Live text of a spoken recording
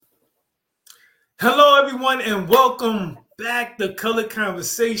Hello, everyone, and welcome back to Color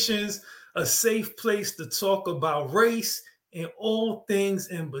Conversations, a safe place to talk about race and all things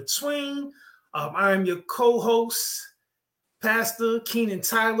in between. I am your co-host, Pastor Keenan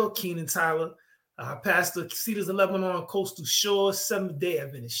Tyler. Pastor Cedars of Lebanon Coastal Shores Seventh Day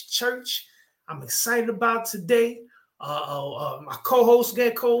Adventist Church. I'm excited about today. My co-host,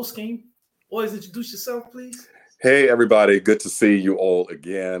 can you always introduce yourself, please? Hey, everybody. Good to see you all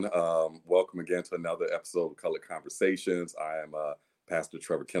again. Welcome again to another episode of Color Conversations. I am Pastor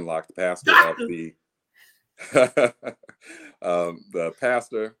Trevor Kinlock, the pastor of the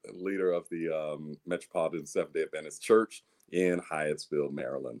pastor and leader of the Metropolitan Seventh-day Adventist Church in Hyattsville,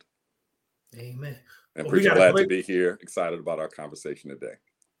 Maryland. Amen. And preacher, glad to be here. Excited about our conversation today.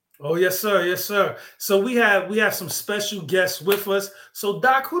 Oh, yes, sir. Yes, sir. So we have some special guests with us. So,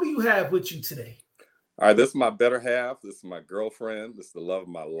 Doc, who do you have with you today? All right, this is my better half. This is my girlfriend. This is the love of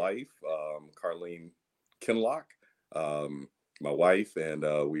my life, Carlene Kinlock, my wife, and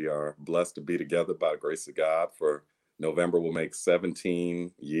we are blessed to be together by the grace of God. For November, we'll make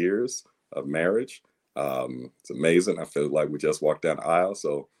 17 years of marriage. It's amazing. I feel like we just walked down the aisle.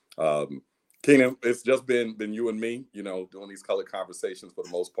 So, Keenan, it's just been you and me, doing these color conversations for the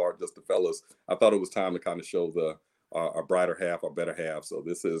most part, just the fellas. I thought it was time to kind of show our brighter half, our better half. So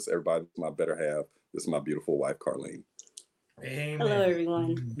this is everybody, my better half. This is my beautiful wife, Carlene. Amen. Hello,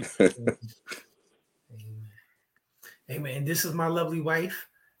 everyone. Amen. Amen. This is my lovely wife,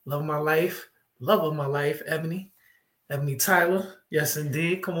 love of my life, Ebony Tyler. Yes,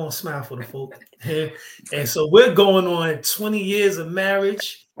 indeed. Come on, smile for the folk. And so we're going on 20 years of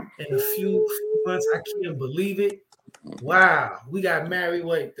marriage in a few months. I can't believe it. Wow. We got married,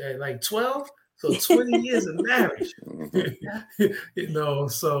 like 12? So 20 years of marriage,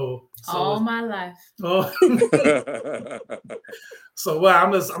 so all my life. Oh. So wow,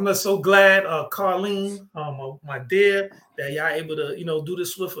 I'm just so glad, Carlene, my dear, that y'all able to, do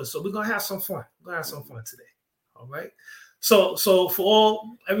this with us. So we're gonna have some fun. Today. All right. So for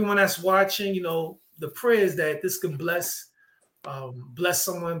everyone that's watching, the prayer is that this can bless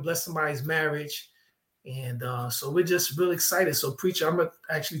somebody's marriage. And so we're just really excited. So, preacher, I'm gonna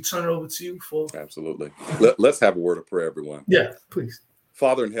actually turn it over to you for. Absolutely. Let's have a word of prayer, everyone. Yeah, please.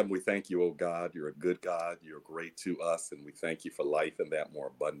 Father in heaven, we thank you, oh God. You're a good God. You're great to us, and we thank you for life and that more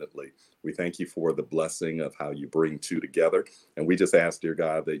abundantly. We thank you for the blessing of how you bring two together, and we just ask, dear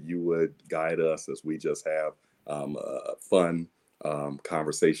God, that you would guide us as we just have a fun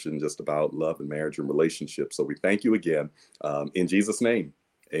conversation just about love and marriage and relationships. So we thank you again in Jesus' name.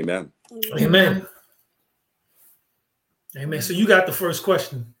 Amen. Amen. Amen. So you got the first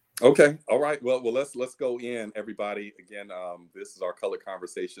question. Okay. All right. Well, let's go in, everybody. Again, this is our Color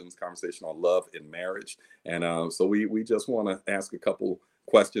conversation on love and marriage. And so we just want to ask a couple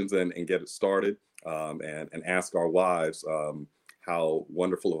questions and get it started and ask our wives how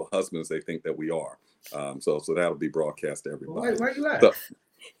wonderful of husbands they think that we are. So that'll be broadcast to everybody. Why you laughing?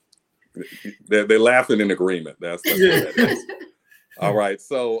 So, they're laughing in agreement. That's what that is. All right.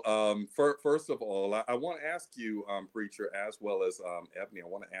 So first of all, I want to ask you, preacher, as well as Ebony, I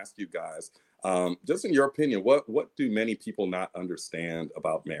want to ask you guys, just in your opinion, what do many people not understand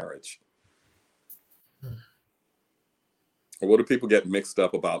about marriage? Or what do people get mixed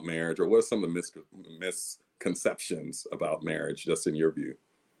up about marriage? Or what are some of the misconceptions about marriage, just in your view?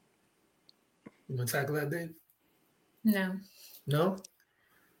 You want to tackle that, Dave? No. No?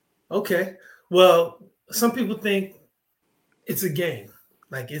 Okay. Well, some people think it's a game.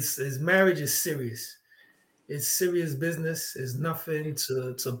 Like it's marriage is serious. It's serious business. It's nothing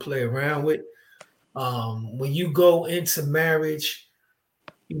to play around with. When you go into marriage,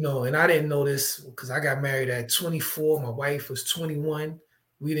 and I didn't know this because I got married at 24. My wife was 21.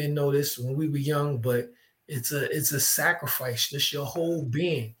 We didn't know this when we were young, but it's a sacrifice, just your whole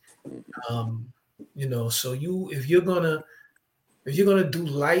being. So if you're gonna do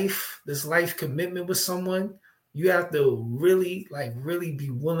this life commitment with someone, you have to really be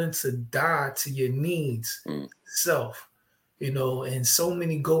willing to die to your needs self, and so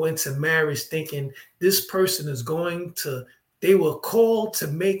many go into marriage thinking this person they were called to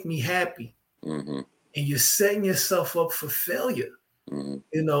make me happy. Mm-hmm. And you're setting yourself up for failure.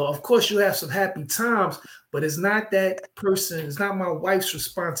 Mm-hmm. Of course you have some happy times, but it's not my wife's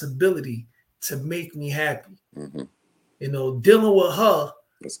responsibility to make me happy. Mm-hmm. Dealing with her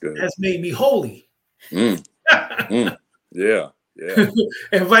has made me holy. Yeah.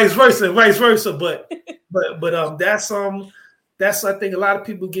 And vice versa. But that's I think a lot of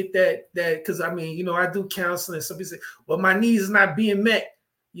people get that because I do counseling and some people say, well, my needs is not being met.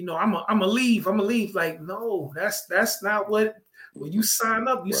 I'm a leave. Like, no, that's not what when you sign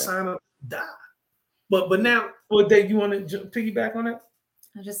up, sign up to die. But now, well, Dave, you want to piggyback on that?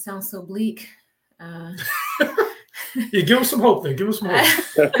 That just sounds so bleak. Yeah, give us some hope then. Give us some hope.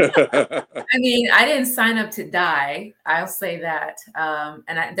 I mean, I didn't sign up to die. I'll say that.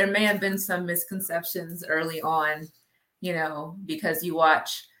 There may have been some misconceptions early on, because you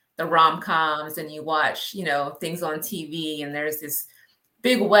watch the rom-coms and you watch, things on TV, and there's this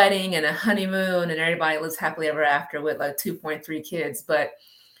big wedding and a honeymoon and everybody lives happily ever after with like 2.3 kids. But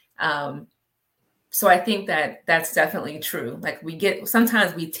so I think that that's definitely true. Like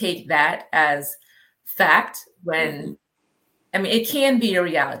sometimes we take that as fact when, I mean, it can be a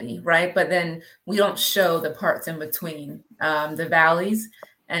reality, right? But then we don't show the parts in between, the valleys,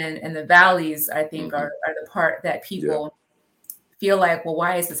 and the valleys, I think, are the part that people feel like, well,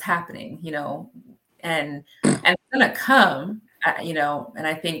 why is this happening? And it's gonna come, and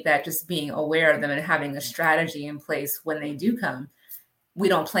I think that just being aware of them and having a strategy in place when they do come, we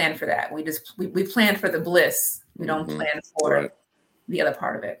don't plan for that. We plan for the bliss. We don't plan for the other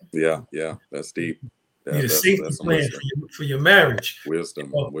part of it. Yeah, that's deep. You need a safety plan for your marriage.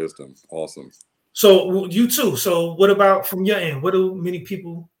 Wisdom. Awesome. So you too. So what about from your end? What do many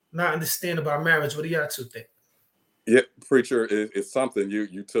people not understand about marriage? What do y'all two think? Yeah, preacher, it's something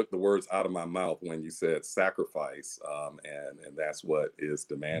you took the words out of my mouth when you said sacrifice, and that's what is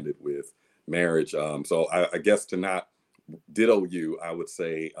demanded with marriage. So I guess to not ditto you, I would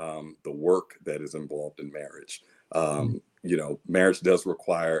say the work that is involved in marriage. Marriage does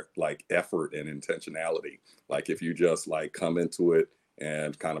require like effort and intentionality. Like if you just like come into it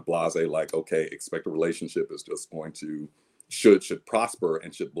and kind of blasé, like, okay, expect a relationship is just going to should prosper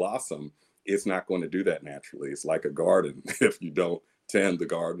and should blossom. It's not going to do that naturally. It's like a garden. If you don't tend the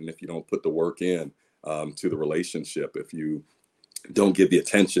garden, if you don't put the work in to the relationship, if you don't give the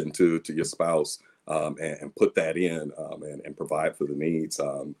attention to your spouse and put that in and provide for the needs,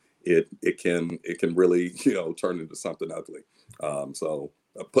 it can really turn into something ugly. So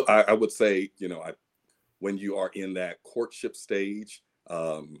I would say when you are in that courtship stage,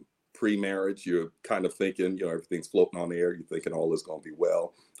 pre-marriage, you're kind of thinking everything's floating on the air. You're thinking all is going to be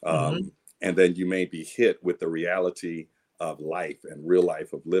well. And then you may be hit with the reality of life and real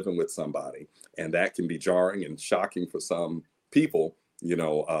life of living with somebody. And that can be jarring and shocking for some people,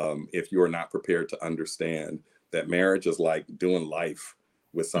 if you are not prepared to understand that marriage is like doing life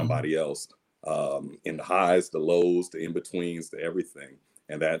with somebody else, in the highs, the lows, the in-betweens, the everything.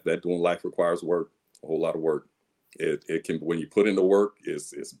 And that doing life requires work, a whole lot of work. It can, when you put in the work,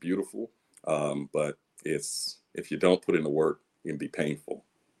 it's beautiful. But if you don't put in the work, it can be painful.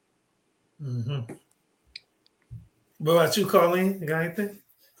 What about you, Colleen? You got anything?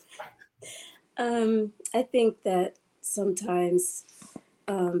 I think that sometimes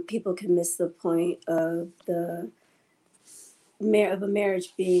people can miss the point of a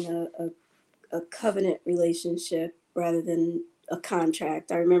marriage being a covenant relationship rather than a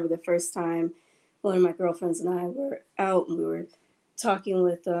contract. I remember the first time one of my girlfriends and I were out and we were talking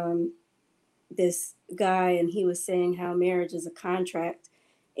with this guy, and he was saying how marriage is a contract.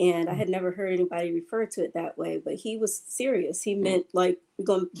 And I had never heard anybody refer to it that way, but he was serious. He meant like, we're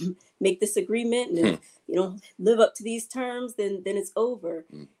going to make this agreement, and if you don't live up to these terms, then it's over.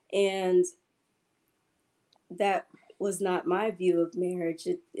 And that was not my view of marriage.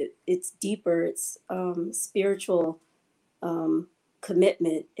 It's deeper. It's spiritual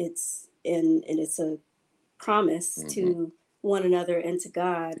commitment. It's a promise to one another and to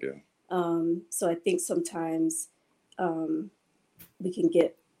God. So I think sometimes we can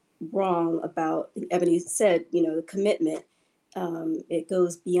get wrong about, Ebony said, the commitment. It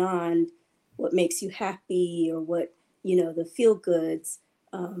goes beyond what makes you happy or what, the feel goods.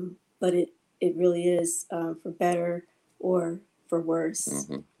 But it really is for better or for worse.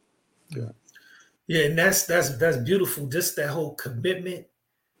 Yeah, and that's beautiful. Just that whole commitment,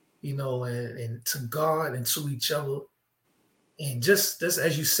 and to God and to each other. And just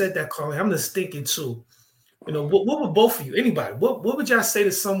as you said that, Carly, I'm just thinking too, what would both of you, anybody, what would y'all say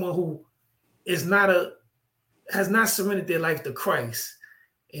to someone who has not surrendered their life to Christ,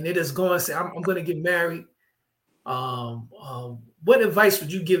 and it is going to say, I'm going to get married? What advice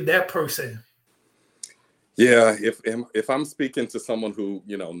would you give that person? Yeah, if I'm speaking to someone who,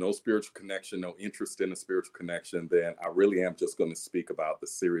 no spiritual connection, no interest in a spiritual connection, then I really am just going to speak about the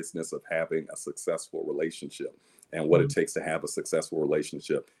seriousness of having a successful relationship and what it takes to have a successful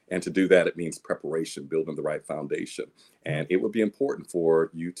relationship. And to do that, it means preparation, building the right foundation. And it would be important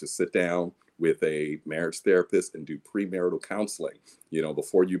for you to sit down with a marriage therapist and do premarital counseling.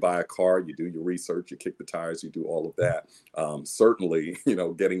 Before you buy a car, you do your research, you kick the tires, you do all of that. Certainly,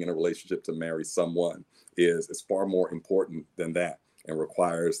 getting in a relationship to marry someone is far more important than that, and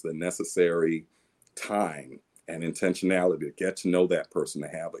requires the necessary time and intentionality to get to know that person, to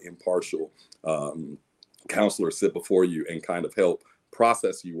have an impartial counselor sit before you and kind of help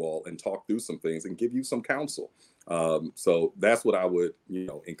process you all and talk through some things and give you some counsel. So that's what I would,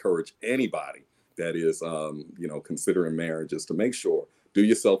 encourage anybody that is, considering marriage, is to make sure, do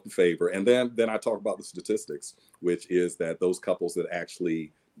yourself a favor. And then I talk about the statistics, which is that those couples that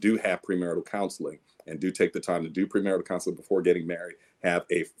actually do have premarital counseling and do take the time to do premarital counseling before getting married have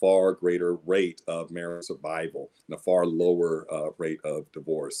a far greater rate of marriage survival and a far lower rate of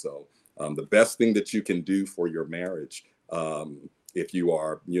divorce. So the best thing that you can do for your marriage, if you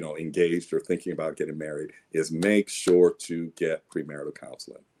are, engaged or thinking about getting married, is make sure to get premarital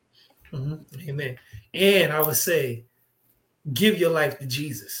counseling. Mm-hmm. Amen. And I would say, give your life to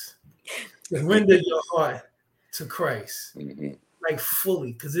Jesus. Surrender your heart to Christ, like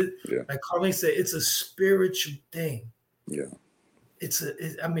fully, because like Carlene said, it's a spiritual thing. Yeah. It's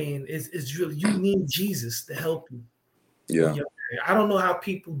really, you need Jesus to help you. Yeah. I don't know how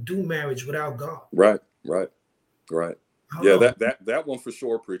people do marriage without God. Right. Yeah, that one for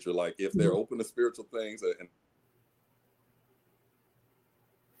sure, preacher. Like if they're open to spiritual things and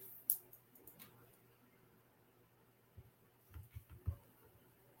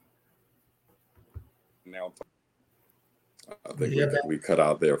now I think we cut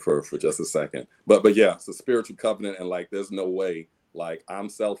out there for just a second. But yeah, it's a spiritual covenant, and like there's no way, like I'm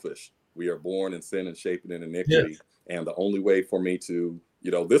selfish. We are born in sin and shaped in iniquity. Yes. And the only way for me to,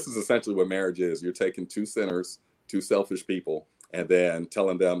 this is essentially what marriage is. You're taking two sinners, two selfish people, and then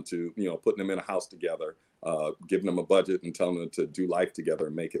telling them to, putting them in a house together, giving them a budget and telling them to do life together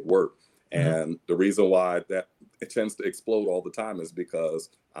and make it work. And the reason why that it tends to explode all the time is because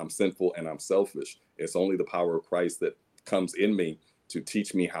I'm sinful and I'm selfish. It's only the power of Christ that comes in me to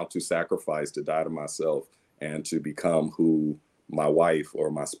teach me how to sacrifice, to die to myself, and to become who my wife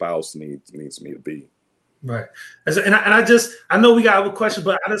or my spouse needs me to be. Right. And I know we got a question,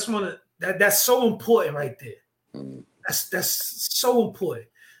 but I just want to, that's so important right there. That's so important.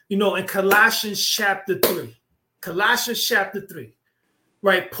 In Colossians chapter 3,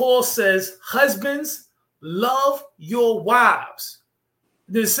 right? Paul says, husbands, love your wives.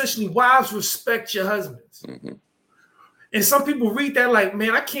 Then essentially, wives, respect your husbands. And some people read that like,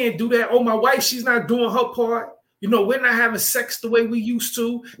 man, I can't do that. Oh, my wife, she's not doing her part. We're not having sex the way we used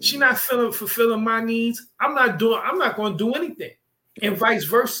to. She's not fulfilling my needs. I'm not going to do anything. And vice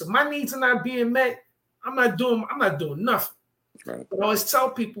versa. My needs are not being met. I'm not doing nothing. Right. But I always tell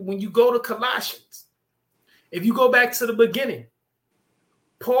people, when you go to Colossians, if you go back to the beginning,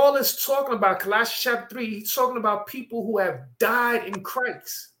 Paul is talking about Colossians chapter 3. He's talking about people who have died in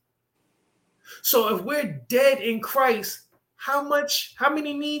Christ. So if we're dead in Christ, how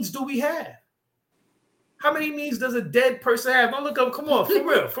many needs do we have? How many needs does a dead person have? Don't look up. Come on,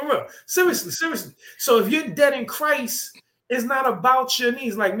 for real. Seriously. So if you're dead in Christ, it's not about your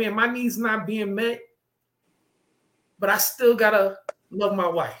needs. Like, man, my needs not being met, but I still gotta love my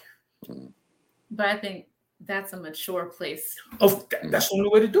wife. But I think that's a mature place. Oh, that's the only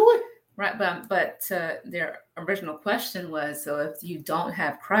way to do it. Right, but their original question was, so if you don't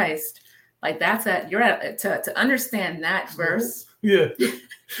have Christ, like to understand that verse. Yeah.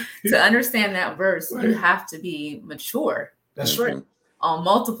 To understand that verse, right. You have to be mature. That's right. On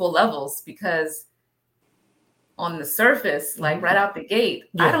multiple levels, because on the surface, like right out the gate,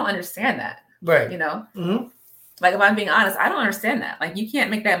 I don't understand that. Right. Like if I'm being honest, I don't understand that. Like you can't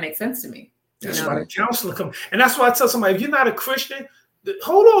make that make sense to me. That's why the counselor comes. And that's why I tell somebody, if you're not a Christian,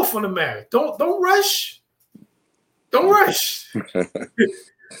 hold off on the marriage. Don't rush. Don't rush.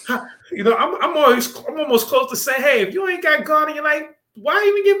 I'm almost close to saying, hey, if you ain't got God in your life, why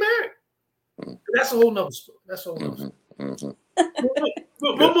even get married? That's a whole nother story.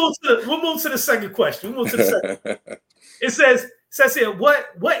 We'll move to the second question. It says here,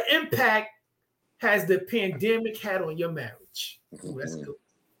 what impact has the pandemic had on your marriage? Ooh, that's good.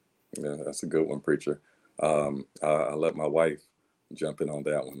 Yeah, that's a good one, preacher. I'll let my wife jump in on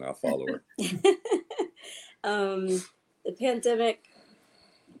that one. I'll follow her. The pandemic,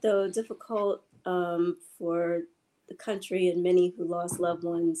 though difficult for the country and many who lost loved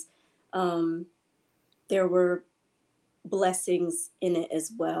ones, there were blessings in it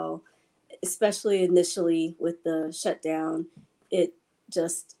as well, especially initially with the shutdown. It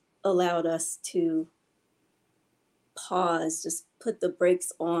just allowed us to pause, just put the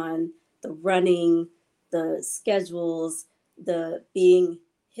brakes on the running, the schedules, the being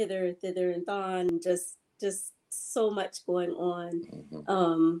hither, thither, and thon, just so much going on.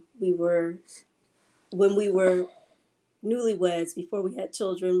 When we were newlyweds, before we had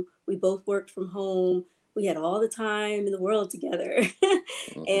children, we both worked from home. we had all the time in the world together.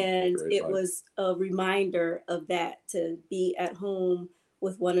 And Great it life. was a reminder of that, to be at home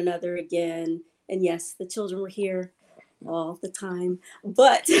with one another again. And yes, the children were here all the time,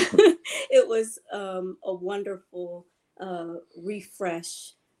 but it was a wonderful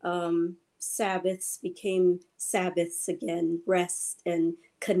refresh. Sabbaths became Sabbaths again, rest and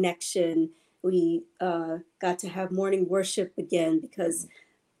connection. We got to have morning worship again, because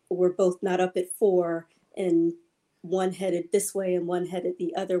we're both not up at 4 and one headed this way and one headed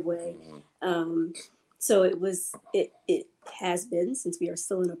the other way. So it has been, since we are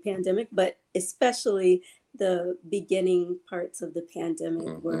still in a pandemic, but especially the beginning parts of the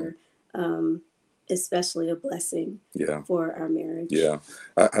pandemic were especially a blessing for our marriage. Yeah,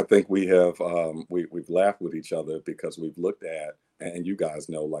 I think we have we've laughed with each other, because we've looked at, and you guys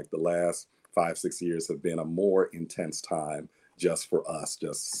know, like the last 5-6 years have been a more intense time just for us,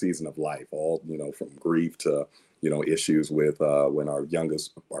 just season of life, all, from grief to, issues with when our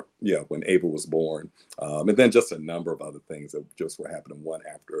youngest, when Ava was born, and then just a number of other things that just were happening one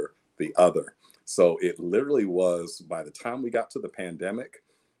after the other. So it literally was, by the time we got to the pandemic,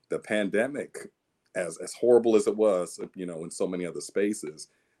 as horrible as it was, in so many other spaces,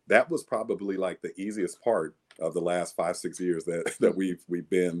 that was probably like the easiest part of the last 5-6 years that we've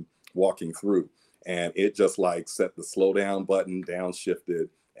been walking through. And it just like set the slow down button, downshifted,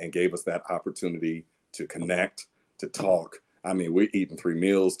 and gave us that opportunity to connect, to talk. I mean, we're eating 3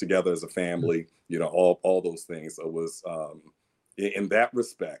 meals together as a family, all those things. So it was, in that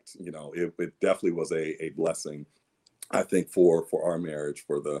respect, it definitely was a blessing, I think, for our marriage,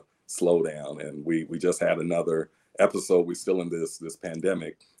 for the slowdown. And we just had another episode. We're still in this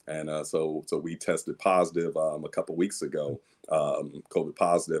pandemic. And so we tested positive a couple weeks ago, COVID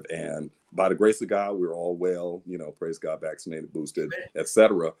positive. And by the grace of God, we were all well, praise God, vaccinated, boosted,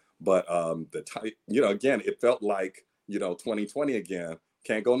 etc. But again, it felt like, 2020 again,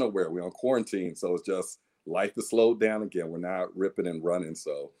 can't go nowhere. We're on quarantine. So it's just life is slowed down again. We're not ripping and running.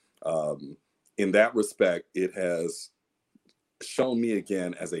 So in that respect, it has shown me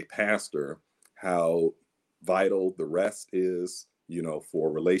again as a pastor how vital the rest is, for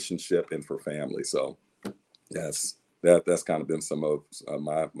relationship and for family. So that's kind of been some of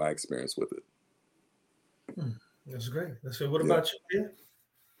my experience with it. That's great. What about you?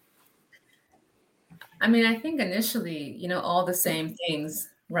 I mean, I think initially, all the same things,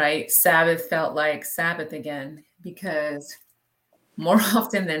 right? Sabbath felt like Sabbath again, because more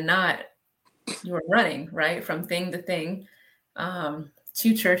often than not, you were running, right, from thing to thing,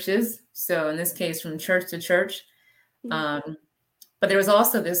 to churches. So in this case, from church to church. But there was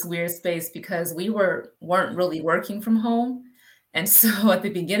also this weird space, because we weren't really working from home. And so at the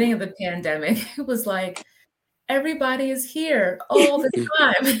beginning of the pandemic, it was like, everybody is here all the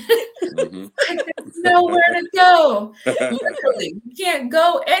time. Like, there's nowhere to go. Literally, you can't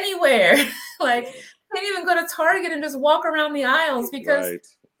go anywhere. Like, you can't even go to Target and just walk around the aisles, because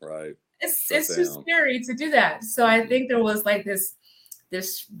right. It's too scary to do that. So I think there was like this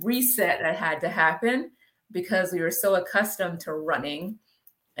reset that had to happen, because we were so accustomed to running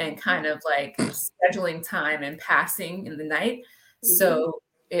and kind of like scheduling time and passing in the night. So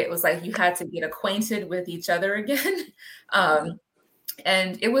it was like you had to get acquainted with each other again.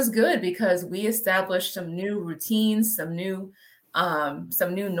 And it was good, because we established some new routines, some new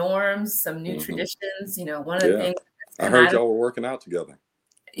norms, some new traditions. One of the things I heard y'all were working out together.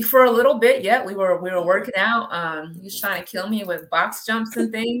 For a little bit, yeah, we were working out. He was trying to kill me with box jumps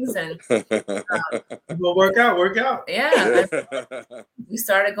and things, and we'll work out. Yeah, we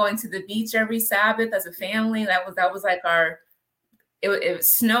started going to the beach every Sabbath as a family. That was like it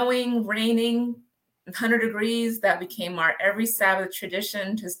was snowing, raining, 100 degrees. That became our every Sabbath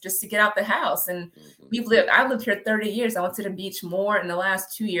tradition, just to get out the house. And I lived here 30 years. I went to the beach more in the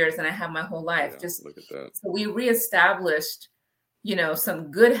last 2 years than I have my whole life. Just look at that. So we reestablished,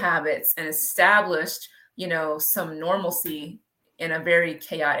 some good habits, and established, some normalcy in a very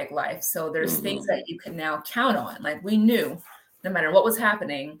chaotic life. So there's things that you can now count on. Like, we knew no matter what was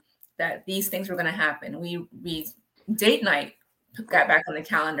happening, that these things were going to happen. We date night got back on the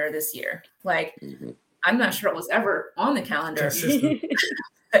calendar this year. Like, I'm not sure it was ever on the calendar.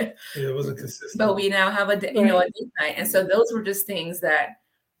 It wasn't consistent. But we now have a date night. And so those were just things that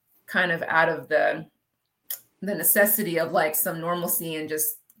kind of out of the necessity of like some normalcy, and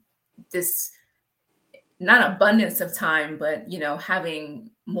just this, not abundance of time, but,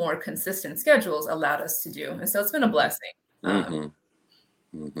 having more consistent schedules allowed us to do. And so it's been a blessing.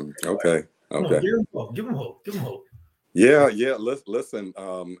 Okay. Give them hope. Yeah, yeah. Listen,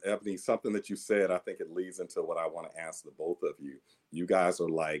 Ebony, something that you said, I think it leads into what I want to ask the both of you. You guys are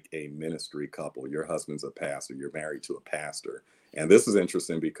like a ministry couple. Your husband's a pastor. You're married to a pastor. And this is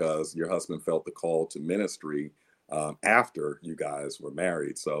interesting because your husband felt the call to ministry after you guys were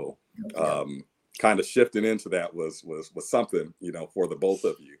married. So kind of shifting into that was something, for the both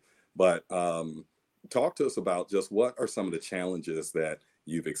of you. But talk to us about just what are some of the challenges that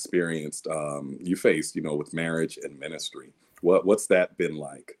you've experienced, you faced, with marriage and ministry. What's that been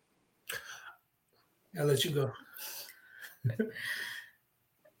like? I'll let you go.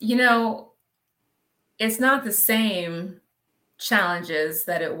 It's not the same challenges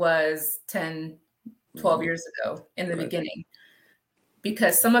that it was 10, 12 years ago in the beginning,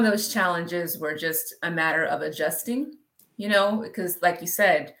 because some of those challenges were just a matter of adjusting, because like you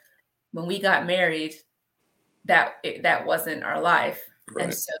said, when we got married, that wasn't our life. Right.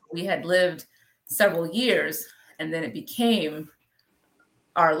 And so we had lived several years and then it became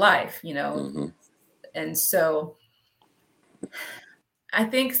our life, And so I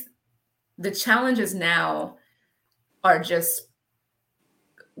think the challenges now are just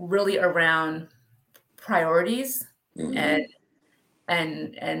really around priorities and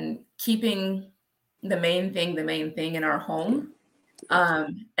keeping the main thing in our home.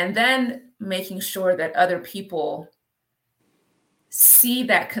 And then making sure that other people see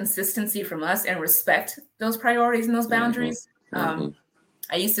that consistency from us and respect those priorities and those boundaries.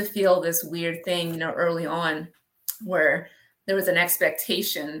 I used to feel this weird thing, early on, where there was an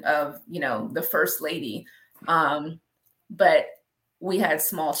expectation of, the first lady. But we had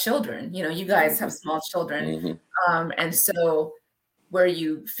small children, you guys have small children. And so where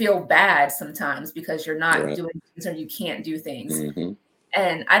you feel bad sometimes because you're not doing things or you can't do things.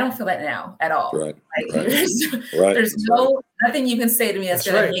 And I don't feel that now at all. There's nothing you can say to me that's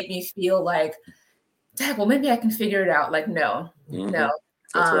going to make me feel like, Dad, well, maybe I can figure it out. Like, no. And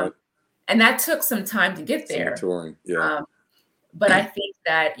that took some time to get there. But I think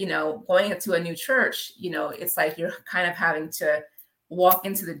that, going into a new church, it's like you're kind of having to walk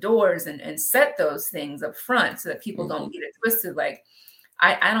into the doors and set those things up front so that people don't get it twisted. Like,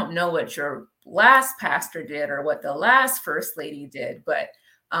 I don't know what your last pastor did or what the last first lady did, but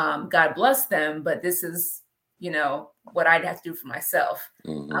God bless them. But this is, what I'd have to do for myself.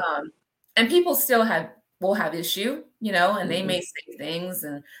 And people still will have issue, and they may say things.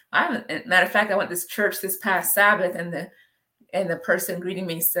 And matter of fact, I went to this church this past Sabbath, and the person greeting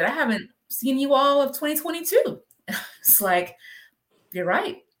me said, I haven't seen you all of 2022. It's like, you're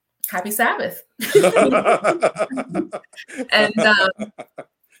right. Happy Sabbath. And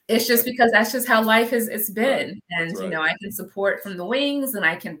it's just because that's just how life it's been. And, I can support from the wings and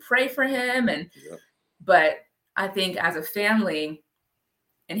I can pray for him. But I think as a family,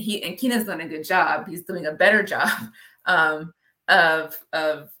 and Keena's done a good job. He's doing a better job of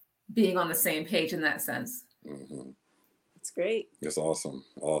being on the same page in that sense. It's great. It's awesome.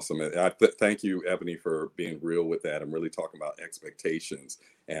 And I thank you, Ebony, for being real with that. I'm really talking about expectations.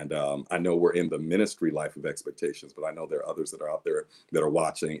 And I know we're in the ministry life of expectations, but I know there are others that are out there that are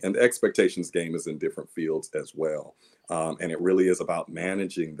watching. And the expectations game is in different fields as well. And it really is about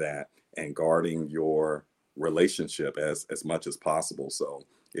managing that and guarding your relationship as much as possible. So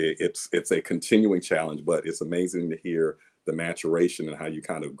it's a continuing challenge, but it's amazing to hear the maturation and how you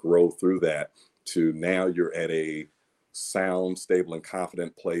kind of grow through that to now you're at a sound, stable, and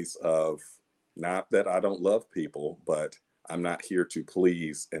confident place of not that I don't love people, but I'm not here to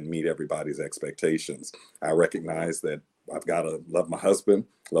please and meet everybody's expectations. I recognize that I've got to love my husband,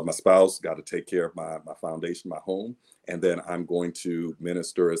 love my spouse, got to take care of my foundation, my home, and then I'm going to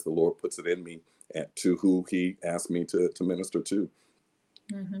minister as the Lord puts it in me to who he asked me to minister to.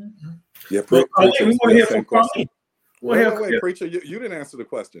 Yeah, preacher. Wait, preacher, you didn't answer the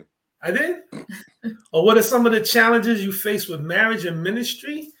question. I did? Or what are some of the challenges you face with marriage and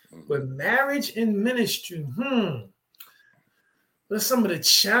ministry? With marriage and ministry, What are some of the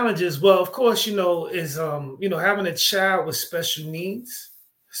challenges? Well, of course, is having a child with special needs.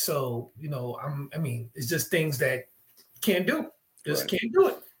 So, it's just things that you can't do. Can't do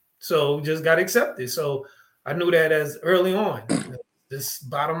it. So just got to accept it. So I knew that as early on. This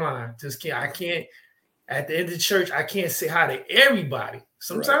bottom line, I can't. At the end of the church, I can't say hi to everybody.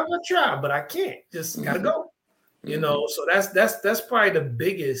 Sometimes I try, but I can't. Just gotta go. So that's probably the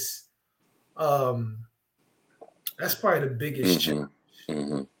biggest. That's probably the biggest challenge.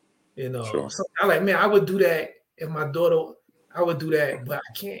 Sure. So I'm like, man, I would do that if my daughter. I would do that, but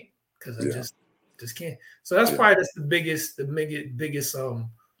I can't because I just can't. So that's probably the biggest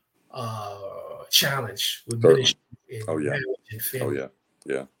challenge with ministry and marriage and family.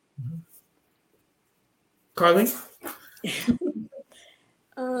 Yeah. Carlene?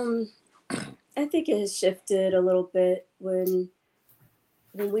 I think it has shifted a little bit when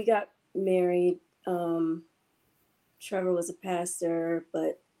we got married. Trevor was a pastor,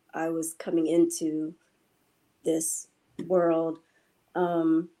 but I was coming into this world.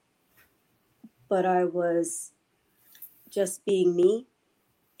 But I was just being me,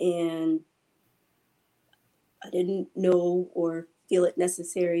 and I didn't know or feel it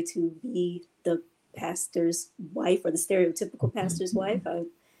necessary to be the pastor's wife or the stereotypical pastor's wife. I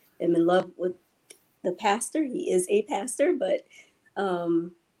am in love with the pastor. He is a pastor, but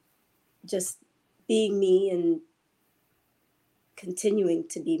just being me and continuing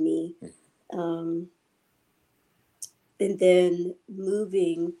to be me. And then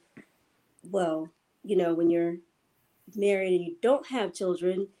moving, well, when you're married and you don't have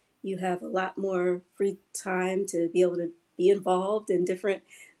children, you have a lot more free time to be able to be involved in different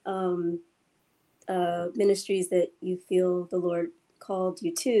ministries that you feel the Lord called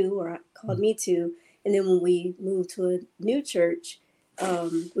you to or called me to. And then when we moved to a new church,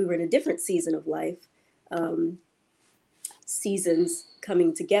 we were in a different season of life, seasons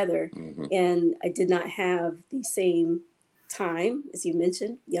coming together. And I did not have the same time, as you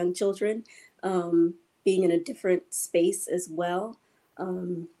mentioned, young children, being in a different space as well.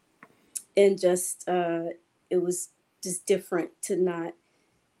 And just, it was just different to not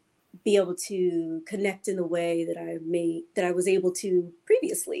be able to connect in the way that I was able to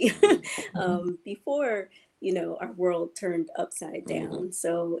previously, before, our world turned upside down.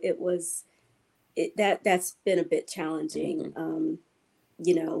 So that's been a bit challenging.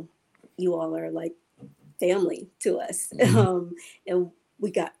 You all are like family to us. And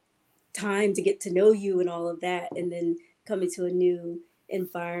we got time to get to know you and all of that. And then coming to a new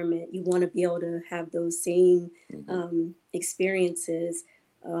environment, you want to be able to have those same experiences.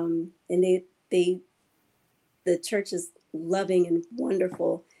 And the church is loving and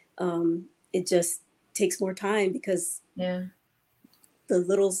wonderful. It just takes more time because the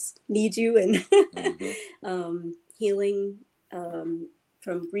littles need you, and healing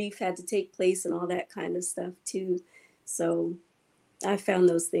from grief had to take place and all that kind of stuff too. So I found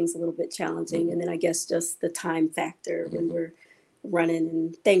those things a little bit challenging. And then I guess just the time factor when we're running,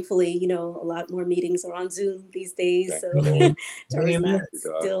 and thankfully, a lot more meetings are on Zoom these days. So Trevor's not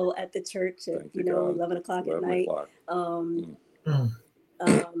still at the church at, 11 o'clock at night.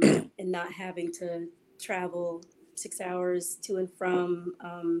 And not having to travel 6 hours to and from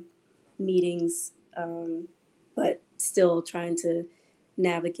meetings, but still trying to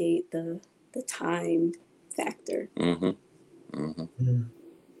navigate the time factor. Amen.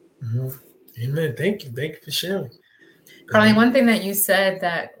 Thank you for sharing. Carly, one thing that you said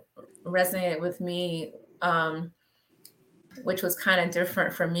that resonated with me, which was kind of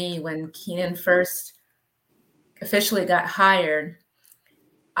different for me when Keenan first officially got hired,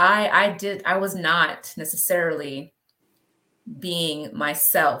 I was not necessarily being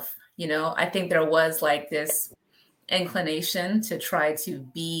myself. I think there was like this inclination to try to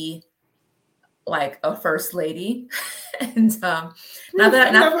be like a first lady. And I've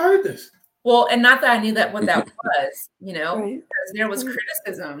never heard this. Well, and not that I knew that what that was, Right. because there was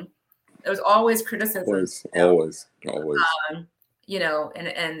criticism. There was always criticism. Always. And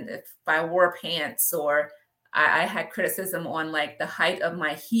if I wore pants, or I had criticism on like the height of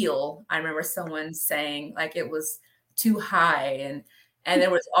my heel. I remember someone saying like it was too high, and there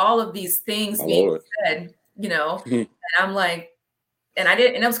was all of these things being said, and I'm like, and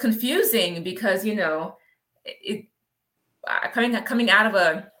it was confusing because, coming out of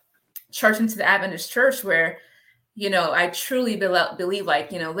a church into the Adventist church where, I truly believe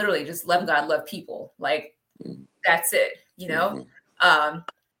like, literally just love God, love people. Like that's it,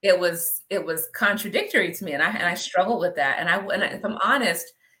 it was contradictory to me. And I struggled with that. And if I'm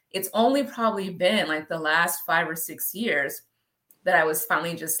honest, it's only probably been like the last 5 or 6 years that I was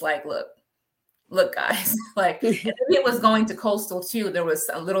finally just like, look guys, like it was going to Coastal too. There was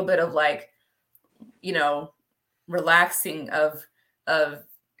a little bit of like, relaxing of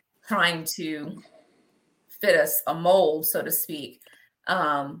trying to fit a mold, so to speak, where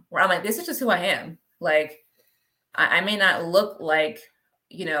I'm like, this is just who I am. Like, I may not look like,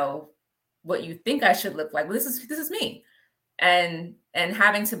 what you think I should look like, but this is me. And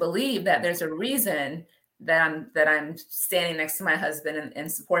having to believe that there's a reason that I'm standing next to my husband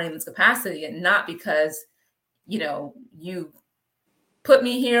and supporting this capacity, and not because, you put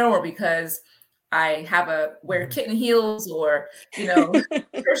me here, or because I wear kitten heels, or,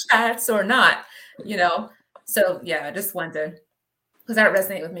 hats or not, So yeah, I just wanted to, because that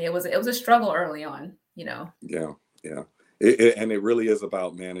resonated with me. It was a struggle early on, Yeah. And it really is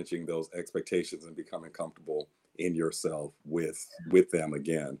about managing those expectations and becoming comfortable in yourself with them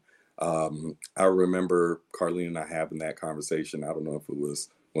again. I remember Carlene and I having that conversation. I don't know if it was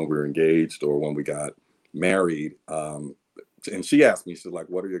when we were engaged or when we got married. And she asked me, she's like,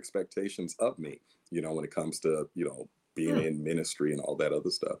 what are your expectations of me? When it comes to, being in ministry and all that other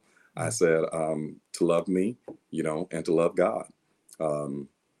stuff. I said, to love me, and to love God.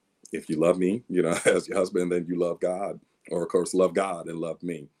 If you love me, as your husband, then you love God, or of course, love God and love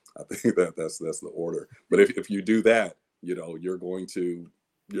me. I think that's the order. But if you do that, you're going to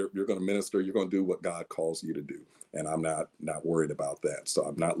minister, you're going to do what God calls you to do. And I'm not worried about that. So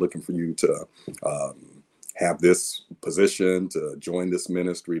I'm not looking for you to have this position, to join this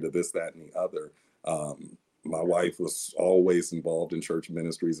ministry, to this, that, and the other. My wife was always involved in church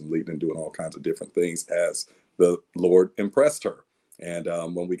ministries and leading and doing all kinds of different things as the Lord impressed her. And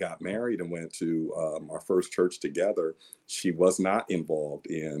when we got married and went to our first church together, she was not involved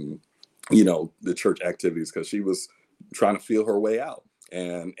in, the church activities because she was trying to feel her way out.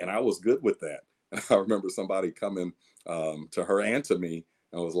 And I was good with that. I remember somebody coming to her and to me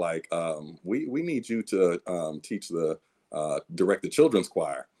and was like, we need you to direct the children's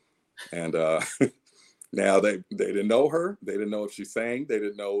choir. And now they didn't know her. They didn't know if she sang. They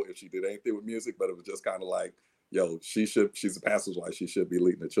didn't know if she did anything with music, but it was just kind of like, yo, she's a pastor's wife. She should be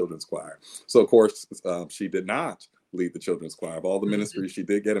leading the children's choir. So of course, she did not lead the children's choir. Of all the ministries she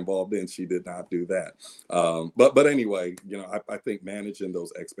did get involved in, she did not do that. But anyway, I think managing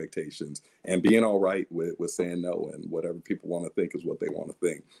those expectations and being all right with saying no, and whatever people want to think is what they want to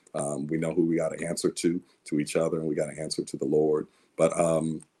think. We know who we got to answer to each other, and we got to answer to the Lord. But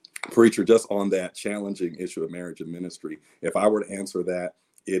preacher, just on that challenging issue of marriage and ministry, if I were to answer that,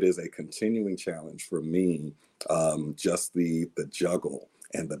 it is a continuing challenge for me, just the juggle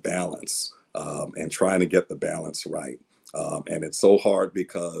and the balance, and trying to get the balance right. And it's so hard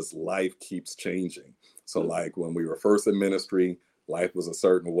because life keeps changing. So like when we were first in ministry, life was a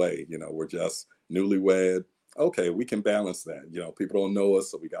certain way, we're just newlywed. Okay, we can balance that. People don't know us,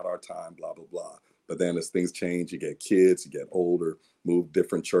 so we got our time, blah, blah, blah. But then as things change, you get kids, you get older, move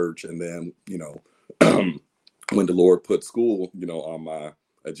different church. And then, when the Lord put school, on my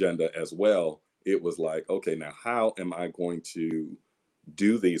agenda as well, it was like, okay, now how am I going to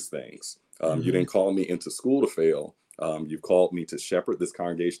do these things? You didn't call me into school to fail. You've called me to shepherd this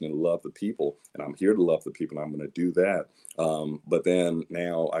congregation and love the people. And I'm here to love the people. And I'm going to do that. But then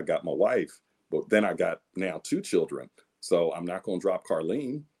now I got my wife, but then I got now 2 children. So I'm not going to drop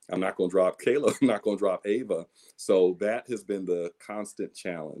Carlene. I'm not going to drop Kayla. I'm not going to drop Ava. So that has been the constant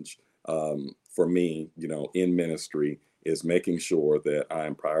challenge for me, in ministry, is making sure that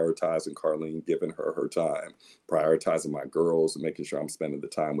I'm prioritizing Carlene, giving her time, prioritizing my girls, and making sure I'm spending the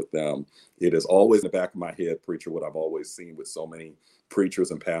time with them. It is always in the back of my head, preacher, what I've always seen with so many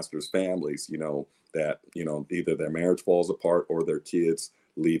preachers and pastors' families, that, either their marriage falls apart or their kids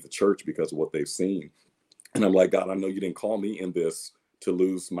leave the church because of what they've seen. And I'm like, God, I know you didn't call me in this to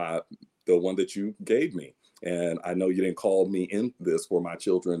lose the one that you gave me. And I know you didn't call me in this for my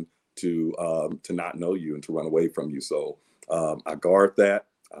children to not know you and to run away from you. So I guard that.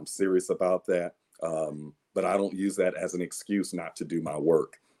 I'm serious about that. But I don't use that as an excuse not to do my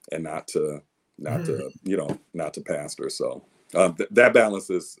work and not to pastor. So that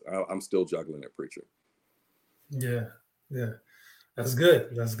balance is, I'm still juggling it, preacher. Yeah. That's good.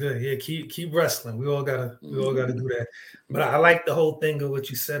 Yeah, keep wrestling. We all gotta do that. But I like the whole thing of what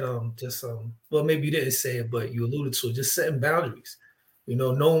you said. Well, maybe you didn't say it, but you alluded to it. Just setting boundaries.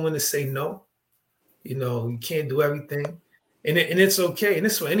 Knowing when to say no. You can't do everything, and it's okay. And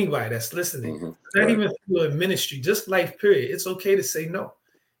it's for anybody that's listening. Not even if you're in ministry, just life. Period. It's okay to say no.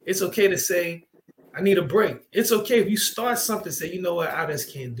 It's okay to say, I need a break. It's okay if you start something. Say, you know what, I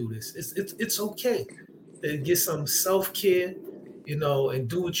just can't do this. It's okay to get some self-care. And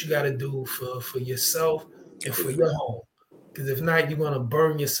do what you got to do for yourself and for your home. Because if not, you're going to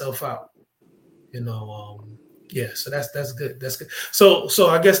burn yourself out. Yeah. So that's good. That's good. So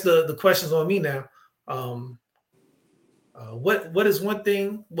I guess the question's on me now. What is one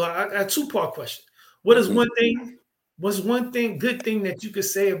thing? Well, I got a 2-part question. What is one thing? What's one good thing that you could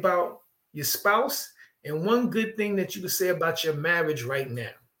say about your spouse, and one good thing that you could say about your marriage right now?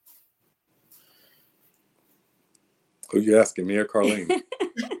 Who you asking, me or Carlene?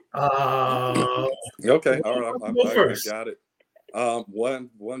 Okay, all right, I got it.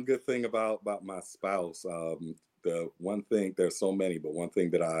 One good thing about my spouse, the one thing, there's so many, but one thing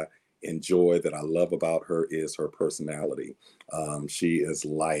that I enjoy, that I love about her, is her personality. She is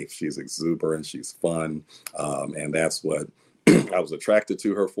life. She's exuberant. She's fun, and that's what I was attracted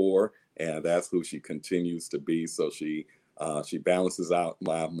to her for, and that's who she continues to be. So she balances out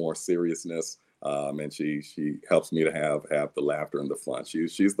my more seriousness. And she helps me to have the laughter and the fun.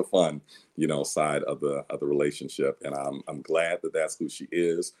 She's the fun, side of the relationship. And I'm glad that that's who she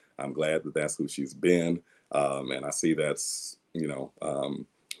is. I'm glad that that's who she's been. And I see that's,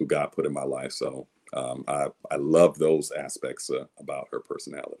 who God put in my life. So I love those aspects about her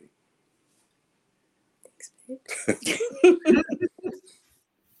personality.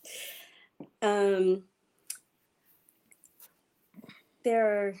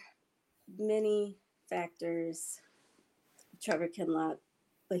 There are many factors, Trevor Kinlock,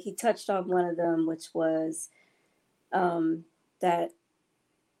 but he touched on one of them, which was that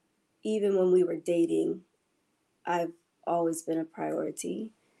even when we were dating, I've always been a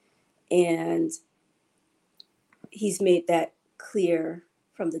priority. And he's made that clear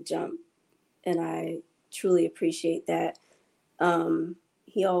from the jump. And I truly appreciate that.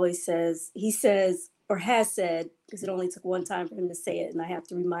 He always says, or has said, because it only took one time for him to say it, and I have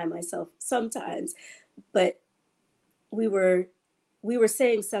to remind myself sometimes, but we were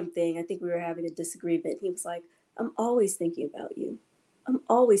saying something. I think we were having a disagreement. He was like, I'm always thinking about you. I'm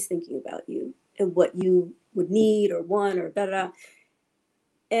always thinking about you and what you would need or want or da-da-da.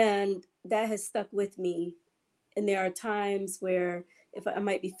 And that has stuck with me. And there are times where if I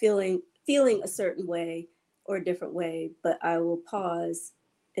might be feeling a certain way or a different way, but I will pause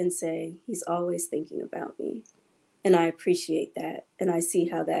and say, he's always thinking about me. And I appreciate that. And I see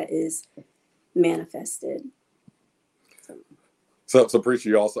how that is manifested. So Preacher,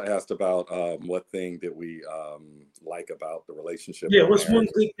 you also asked about what thing that we like about the relationship. Yeah, what's one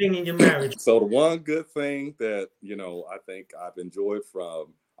good thing in your marriage? So the one good thing that, I think I've enjoyed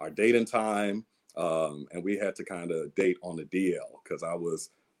from our dating time, and we had to kind of date on the DL because I was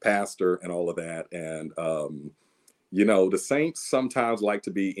pastor and all of that. And, the saints sometimes like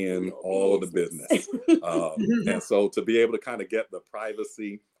to be in all of the business. And so to be able to kind of get the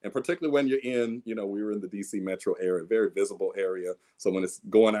privacy, and particularly when you're in, we were in the DC metro area, very visible area. So when it's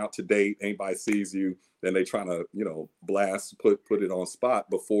going out to date, anybody sees you, then they trying to, blast, put it on spot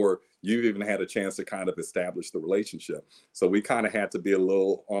before you've even had a chance to kind of establish the relationship. So we kind of had to be a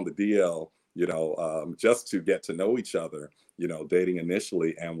little on the DL, just to get to know each other, dating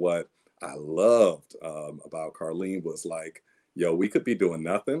initially. And what I loved about Carlene was like, we could be doing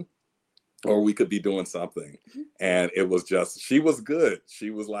nothing or we could be doing something. And it was just, she was good.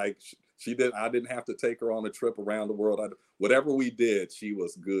 She was like, I didn't have to take her on a trip around the world. Whatever we did, she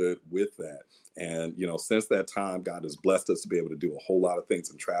was good with that. And, since that time, God has blessed us to be able to do a whole lot of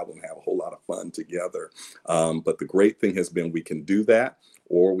things and travel and have a whole lot of fun together. But the great thing has been we can do that,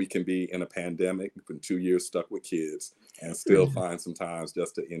 or we can be in a pandemic, been 2 years stuck with kids and still find some times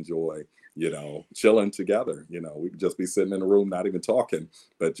just to enjoy, chilling together. We could just be sitting in a room, not even talking,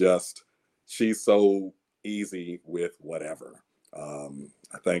 but just, she's so easy with whatever.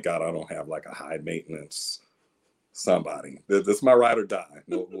 I thank God I don't have like a high maintenance somebody. This is my ride or die.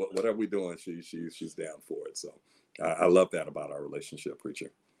 Whatever we're doing, she's down for it. So I love that about our relationship,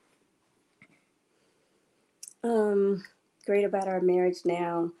 Preacher. Great about our marriage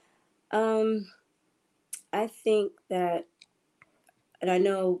now. I think that, and I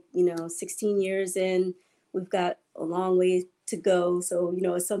know, 16 years in, we've got a long way to go. So,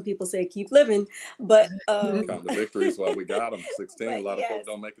 as some people say, keep living, but count the victories while we got them. 16, a lot of folks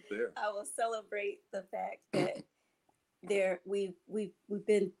don't make it there. I will celebrate the fact that we've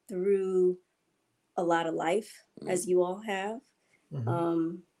been through a lot of life, as you all have,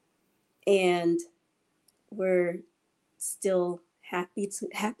 and we're still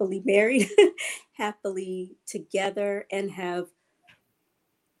happily married, happily together, and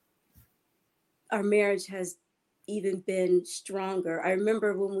our marriage has even been stronger. I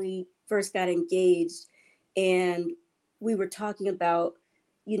remember when we first got engaged and we were talking about,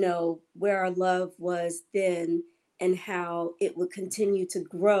 where our love was then and how it would continue to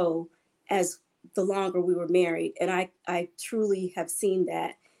grow as the longer we were married. And I truly have seen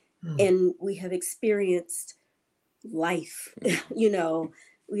that. And we have experienced life,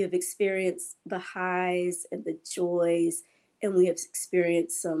 we have experienced the highs and the joys, and we have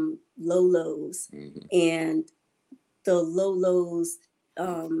experienced some low lows. And the low lows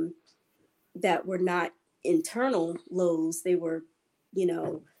that were not internal lows, they were,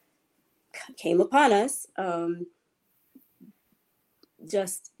 came upon us,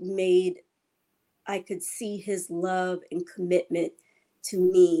 just made, I could see his love and commitment to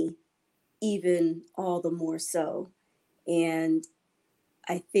me even all the more so. And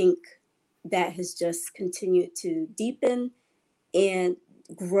I think that has just continued to deepen and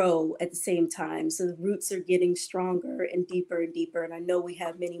grow at the same time. So the roots are getting stronger and deeper and deeper. And I know we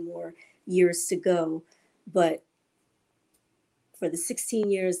have many more years to go, but for the 16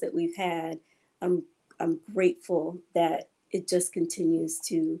 years that we've had, I'm grateful that it just continues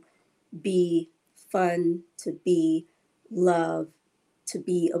to be fun, to be love, to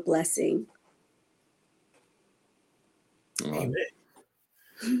be a blessing. Amen.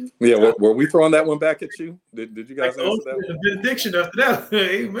 Yeah, were we throwing that one back at you? Did you guys answer that one? Benediction after that.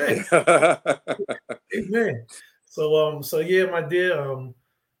 Amen. Amen. So yeah, my dear,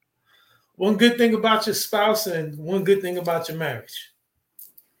 one good thing about your spouse and one good thing about your marriage.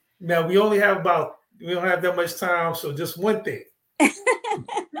 Now we don't have that much time, so just one thing.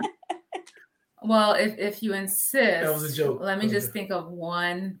 Well, if you insist, that was a joke. Let me just think of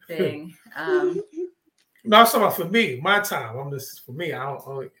one thing. No, I'm talking about for me, my time. I'm just for me. I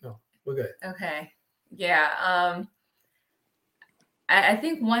don't we're good. Okay. Yeah. I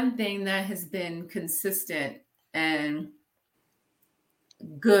think one thing that has been consistent and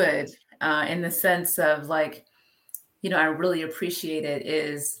good in the sense of like, I really appreciate it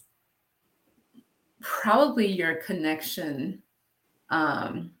is probably your connection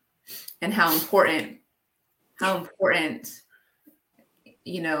and how important,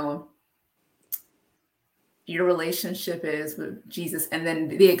 your relationship is with Jesus. And then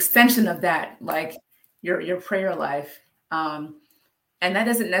the extension of that, like your prayer life. And that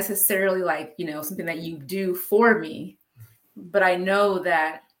isn't necessarily like, something that you do for me, but I know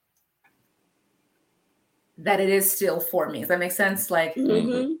that it is still for me. Does that make sense? Like,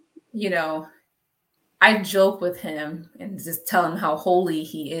 I joke with him and just tell him how holy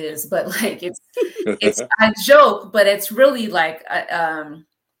he is, but like it's I joke, but it's really like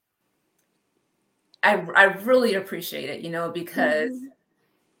I really appreciate it, because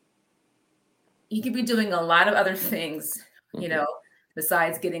you could be doing a lot of other things,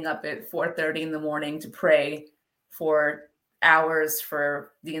 besides getting up at 4:30 in the morning to pray for hours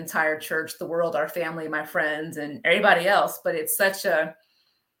for the entire church, the world, our family, my friends, and everybody else. But it's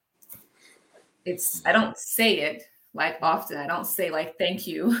I don't say it like often. I don't say like, thank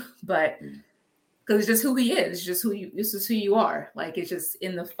you, but because it's just who he is, this is who you are. Like, it's just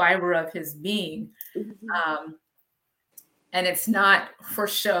in the fiber of his being. And it's not for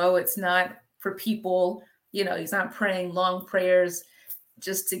show. It's not for people, he's not praying long prayers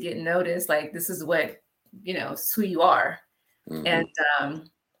just to get noticed. Like, this is what, it's who you are. And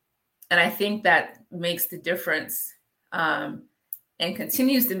I think that makes the difference and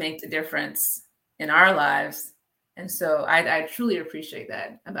continues to make the difference in our lives. And so I truly appreciate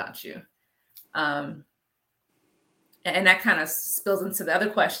that about you. And that kind of spills into the other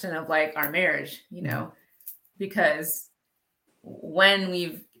question of like our marriage, because when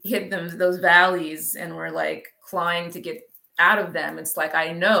we've hit those valleys and we're like clawing to get out of them, it's like,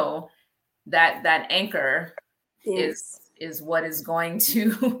 I know that anchor is what is going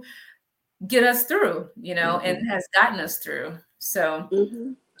to get us through, and has gotten us through. So,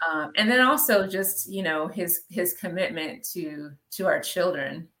 and then also just, his commitment to our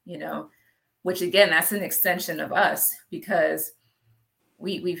children, which again, that's an extension of us, because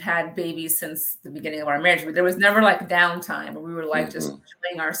we've had babies since the beginning of our marriage, but there was never like downtime where we were like just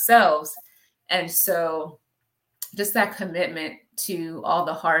enjoying ourselves. And so just that commitment to all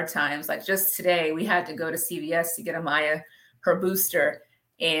the hard times, like just today we had to go to CVS to get Amaya her booster,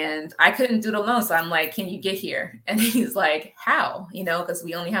 and I couldn't do it alone. So I'm like, can you get here? And he's like, how? Because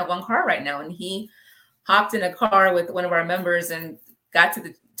we only have one car right now. And he hopped in a car with one of our members and got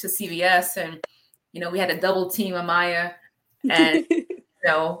to CVS, and we had a double team Amaya, and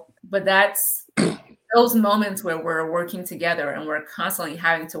but that's those moments where we're working together and we're constantly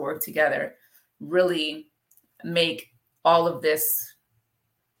having to work together really make all of this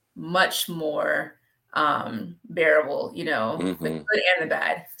much more bearable, the good and the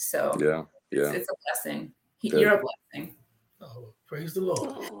bad. So it's a blessing. You're a blessing. Oh, praise the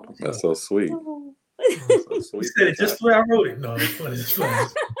Lord. That's so sweet. So sweet. You said it just the way I wrote it. No, it's funny. It's funny.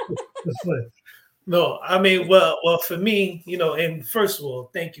 It's funny. No, I mean, well, for me, and first of all,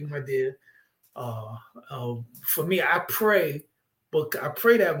 thank you, my dear. For me, I pray, but I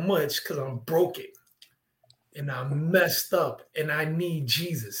pray that much because I'm broken and I'm messed up and I need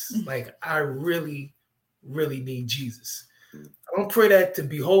Jesus. Like, I really, really need Jesus. I don't pray that to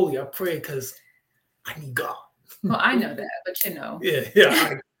be holy. I pray because I need God. Well, I know that, but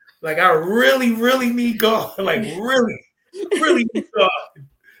Yeah. I really, really need God. Like, really, really need God.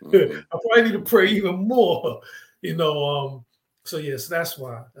 I probably need to pray even more, So yes, that's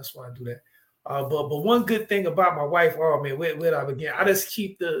why I do that. But one good thing about my wife, where do I begin? I just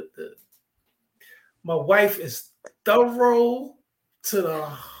keep my wife is thorough to the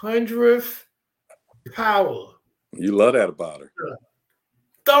 100th power. You love that about her.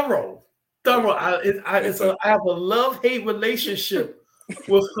 Thorough. I have a love-hate relationship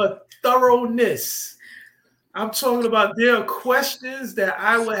with her thoroughness. I'm talking about there are questions that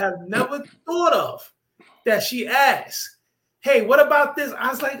I would have never thought of that she asked. Hey, what about this? I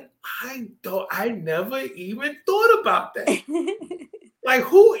was like, I never even thought about that. Like,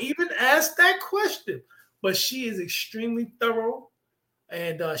 who even asked that question? But she is extremely thorough,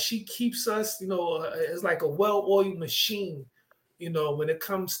 and she keeps us, it's like a well-oiled machine, when it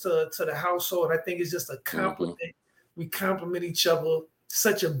comes to the household. I think it's just a compliment. We complement each other,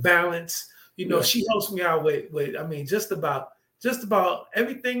 such a balance. She helps me out with I mean, just about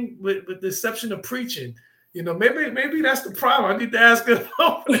everything with the exception of preaching. Maybe that's the problem. I need to ask her.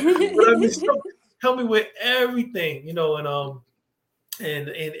 But I mean, help me with everything, and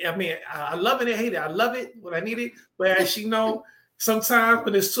I mean, I love it and hate it. I love it when I need it, but as you know, sometimes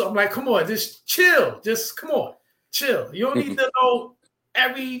when it's I'm like, come on, just chill. Just come on, chill. You don't need to know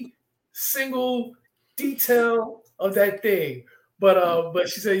every single detail of that thing. But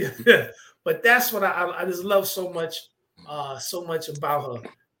she said, yeah. But that's what I just love so much about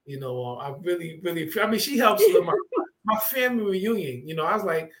her. I really. I mean, she helps with my family reunion. I was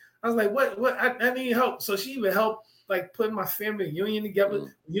like, what? I need help. So she even helped like putting my family reunion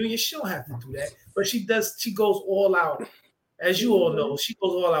together. Reunion, she don't have to do that, but she does. She goes all out, as you all know. She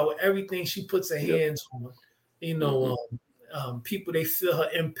goes all out with everything she puts her hands on. People, they feel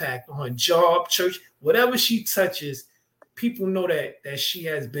her impact on her job, church, whatever she touches. People know that she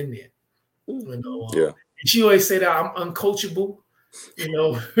has been there. And she always say that I'm uncoachable.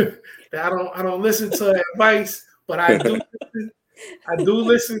 That I don't listen to her advice, but I do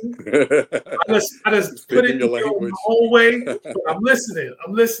listen. I just put it in my own way. I'm listening.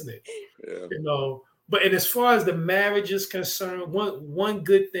 Yeah. But and as far as the marriage is concerned, one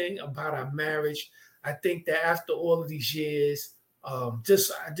good thing about our marriage, I think that after all of these years, I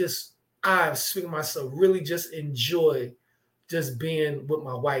speaking myself, really just enjoy just being with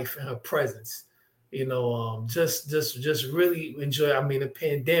my wife and her presence. Just really enjoy. I mean, the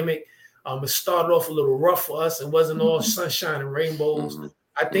pandemic, it started off a little rough for us. It wasn't all sunshine and rainbows.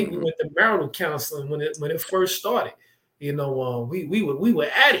 I think we went to marital counseling when it first started. We were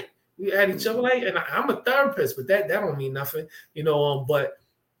at it. We at each other and I'm a therapist, but that don't mean nothing. But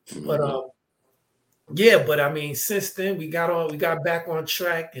I mean, since then we got back on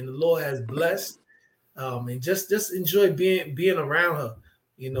track, and the Lord has blessed. And just enjoy being around her.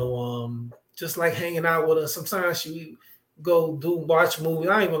 Just like hanging out with her. Sometimes she go watch movies.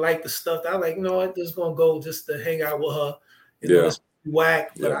 I don't even like the stuff. I like, I'm just gonna go just to hang out with her. It's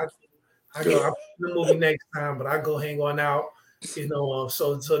whack, but I go I'll the movie next time, but I go hang on out.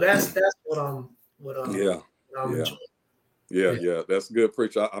 So that's what I'm enjoying. Yeah, that's good,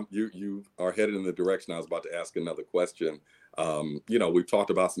 preacher. You are headed in the direction I was about to ask another question. We've talked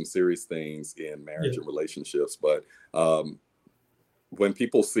about some serious things in marriage and relationships, but when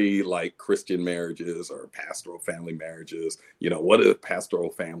people see like Christian marriages or pastoral family marriages, what do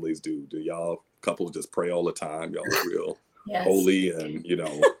pastoral families do? Do y'all couples just pray all the time? Y'all are real holy and,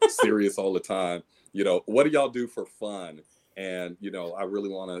 serious all the time. What do y'all do for fun? And, I really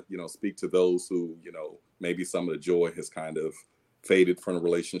want to, speak to those who, maybe some of the joy has kind of faded from a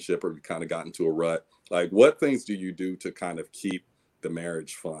relationship or you kind of got into a rut. Like, what things do you do to kind of keep the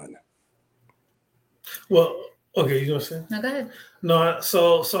marriage fun? Well, okay, you gonna say? No, go ahead. No,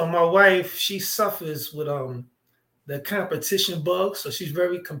 so my wife, she suffers with the competition bug, so she's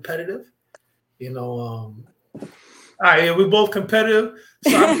very competitive. All right, we're both competitive.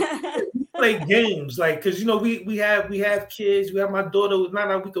 So we play games, like because we have kids. We have my daughter. Not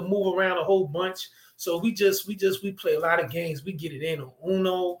like we can move around a whole bunch, so we play a lot of games. We get it in on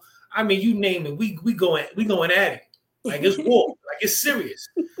Uno. I mean, you name it. We going at it like it's war, like it's serious.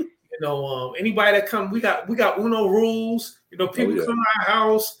 Anybody that come, we got Uno rules. People come to our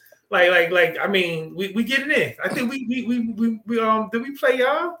house, like. I mean, we get it in. I think we did we play y'all? Did we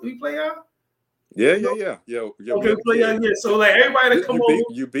play y'all? Yeah. Okay, play y'all. Yeah. So like everybody that come over.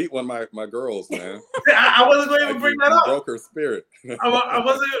 You beat one of my girls, man. I wasn't going to even bring that up. Broke her spirit. I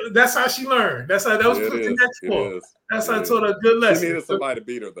wasn't. That's how she learned. That was put the next one. That's how I told her a good lesson. She needed somebody to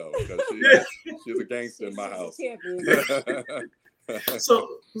beat her though, because she's a gangster in my house. So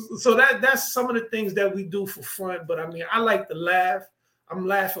that's some of the things that we do for fun. But I mean, I like to laugh. I'm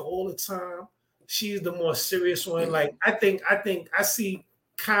laughing all the time. She's the more serious one. Like I think I see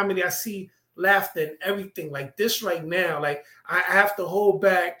comedy. I see laughter and everything like this right now. Like I have to hold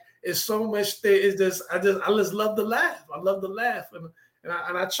back. It's so much there. It's just I just love to laugh. I love to laugh, and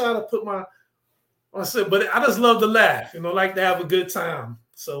I try to put but I just love to laugh. Like to have a good time.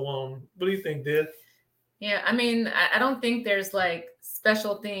 So what do you think, Dad? Yeah, I mean, I don't think there's like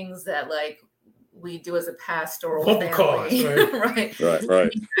special things that like we do as a pastoral Bumper family. cars, Right.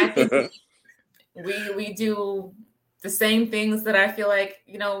 Right. I think we do the same things that I feel like,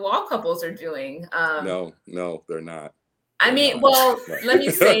 all couples are doing. No, they're not. I mean, well, let me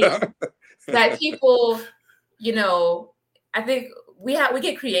say that people, I think we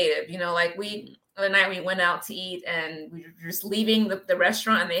get creative, like the other night we went out to eat and we were just leaving the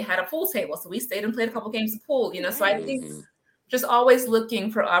restaurant and they had a pool table. So we stayed and played a couple games of pool, so I think just always looking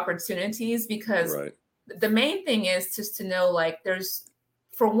for opportunities, because the main thing is just to know, like, there's,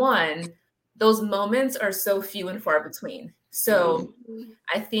 for one, those moments are so few and far between. So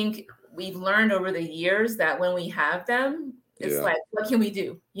I think we've learned over the years that when we have them, it's like, what can we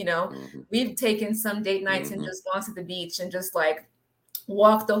do? We've taken some date nights and just gone to the beach and just like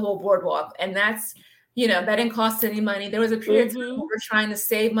walk the whole boardwalk. And that's, that didn't cost any money. There was a period of time where we were trying to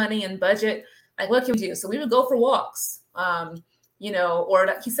save money and budget. Like, what can we do? So we would go for walks, or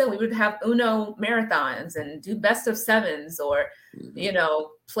like he said, we would have Uno marathons and do best of sevens, or,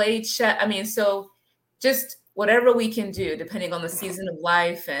 play chess. I mean, so just whatever we can do, depending on the season of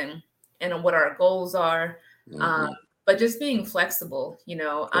life and on what our goals are. But just being flexible,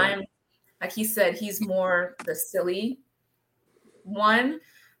 I'm, like he said, he's more the silly one.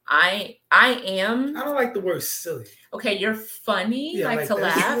 I am. I don't like the word silly. Okay, you're funny. Yeah, like to that.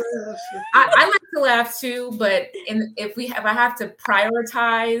 laugh. I like to laugh too, but if I have to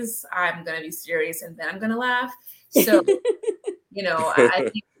prioritize, I'm gonna be serious and then I'm gonna laugh. So, I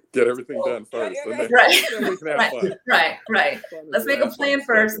think get everything done first. Right. Let's make a plan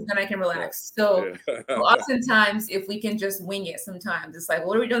first, and then I can relax. So, oftentimes, if we can just wing it, sometimes it's like,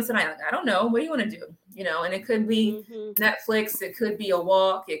 what are we doing tonight? Like, I don't know. What do you want to do? And it could be Netflix. It could be a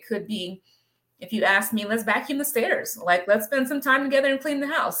walk. It could be, if you ask me, let's vacuum the stairs. Like, let's spend some time together and clean the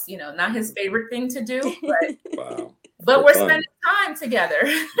house. Not his favorite thing to do, but we're spending time together.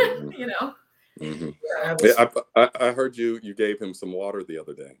 I heard you gave him some water the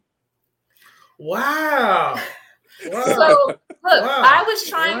other day. Wow. So look, I was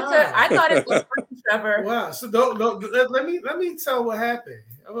trying to. I thought it was Trevor. Wow. So don't let me tell what happened.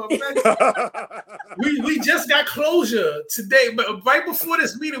 we just got closure today, but right before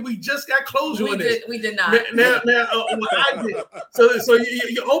this meeting, we just got closure. We did not. Now, I did. So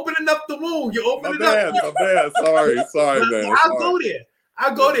you're opening up the wound. You're opening up. My bad. Sorry, man.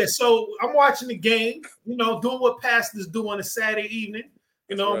 I'll go there. So I'm watching the game, doing what pastors do on a Saturday evening.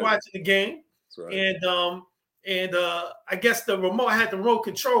 I'm watching the game. And I guess I had the remote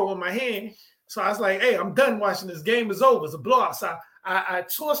control in my hand. So I was like, hey, I'm done watching this game. It's over. It's a blowout. So I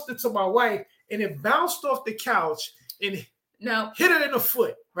tossed it to my wife and it bounced off the couch and hit her in the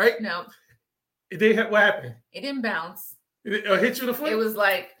foot, right? No. What happened? It didn't bounce. It hit you in the foot? It was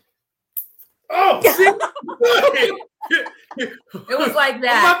like, oh, see? It was like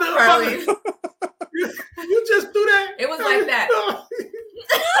that, Carly. You just do that? It was like that.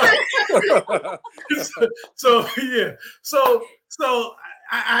 So yeah. So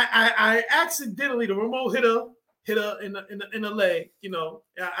I accidentally, the remote hit her in the leg.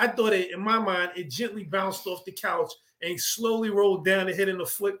 I thought in my mind it gently bounced off the couch and slowly rolled down and hit in the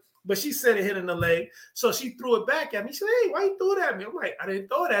foot. But she said it hit in the leg. So she threw it back at me. She said, hey, why you threw it at me? I'm like, I didn't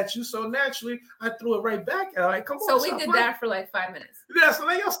throw it at you. So naturally, I threw it right back at her. Like, come on. So we did that for like 5 minutes. Yeah, so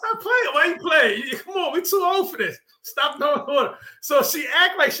like, yo, stop playing. Why you playing? Come on, we too old for this. Stop throwing water. So she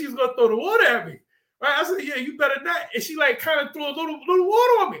act like she's going to throw the water at me. Right? I said, yeah, you better not. And she like kind of threw a little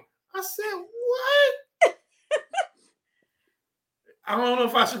water on me. I said, what? I don't know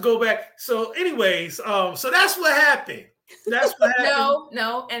if I should go back. So anyways, so that's what happened. That's what happened.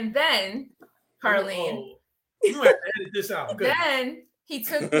 No. And then, Carlene. You might have to edit this out. Good. Then he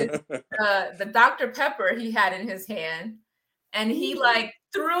took the Dr. Pepper he had in his hand and he like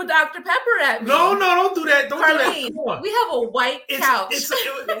threw Dr. Pepper at me. No, don't do that. Don't Carlene, do that. we have a white couch.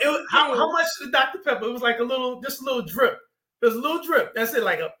 How much is the Dr. Pepper? It was like just a little drip. There's a little drip. That's it.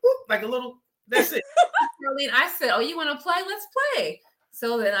 Like a little, that's it. Carlene, I said, oh, you want to play? Let's play.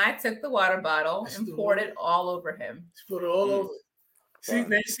 So then I took the water bottle and poured it all over him. Put it all over. See,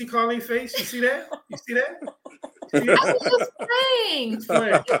 now you see Carlene's face? You see that? I was just playing. It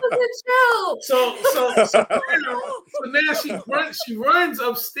was a joke. So now she runs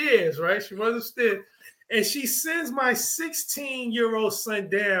upstairs, right? She runs upstairs and she sends my 16-year-old son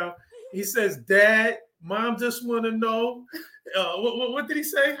down. He says, Dad, Mom just want to know. What did he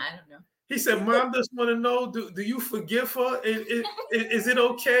say? I don't know. He said, Mom just want to know, do you forgive her? Is it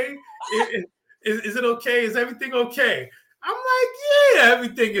okay? Is it okay? Is everything okay? I'm like, yeah,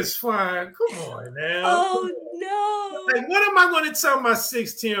 everything is fine. Come on now. Oh, no. Like, what am I going to tell my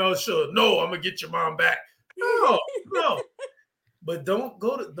 16-year-old? Sure, no, I'm going to get your mom back. No. but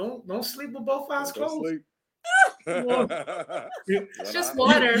don't sleep with both eyes Don't closed. sleep. It's just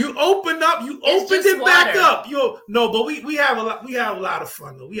water. You opened It's it just back water. up. But we have a lot of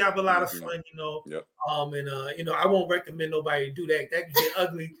fun though. We have a lot of fun, Yep. And I won't recommend nobody to do that. That can get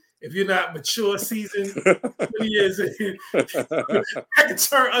ugly if you're not mature, seasoned. 20 years, that can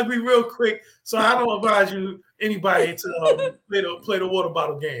turn ugly real quick. So I don't advise anybody to play the water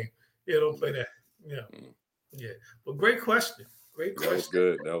bottle game. Yeah, don't play that. Yeah. But great question. Great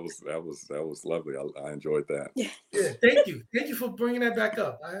question. That was good. That was lovely. I enjoyed that. Yeah, thank you. Thank you for bringing that back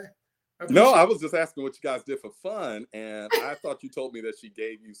up. I was just asking what you guys did for fun, and I thought you told me that she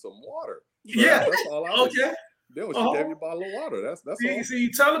gave you some water. So yeah, that's all I was. Okay. Then she gave you a bottle of water. That's all. See,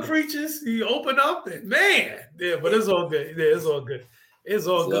 you tell the preachers, you open up, and man, but it's all good. Yeah, it's all good. It's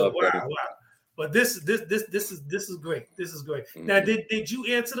all good. Wow. But this is great. This is great. Mm-hmm. Now, did you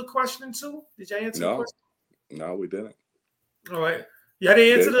answer the question too? Did you answer the question? No, we didn't. All right. You had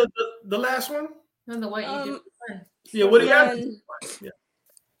to answer the last one? No, the way you did. Yeah, what do you have? Yeah.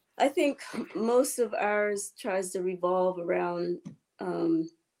 I think most of ours tries to revolve around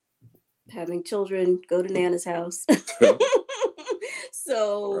having children, go to Nana's house.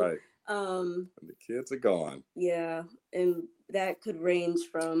 So right. The kids are gone. Yeah. And that could range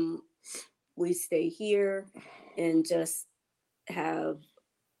from we stay here and just have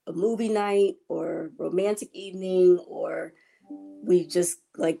a movie night or romantic evening, or we just,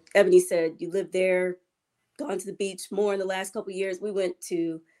 like Ebony said, you live there, gone to the beach more in the last couple of years. We went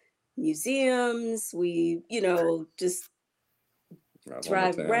to museums. We, just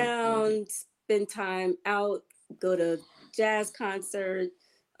drive around, spend time out, go to jazz concert,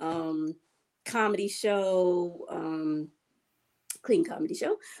 comedy show, clean comedy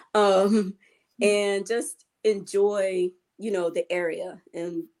show, and just enjoy, the area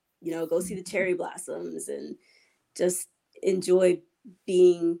and, go see the cherry blossoms and just enjoy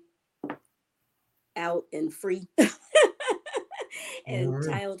being out and free and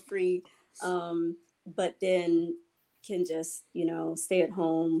child free. But then can just, stay at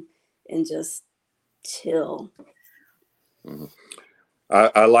home and just chill. Mm-hmm.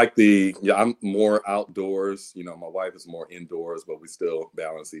 I like I'm more outdoors. My wife is more indoors, but we still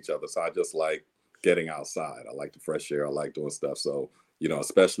balance each other. So I just like getting outside. I like the fresh air. I like doing stuff. So,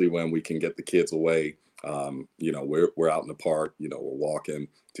 especially when we can get the kids away, we're out in the park, we're walking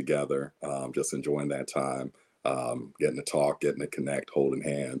together, just enjoying that time, getting to talk, getting to connect, holding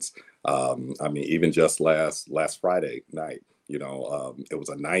hands. Even just last Friday night, it was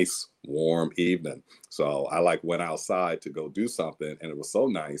a nice warm evening. So I went outside to go do something, and it was so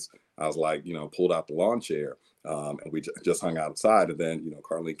nice. I was pulled out the lawn chair, and we just hung outside. And then,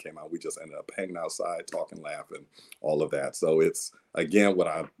 Carlene came out. We just ended up hanging outside, talking, laughing, all of that. So it's, again, what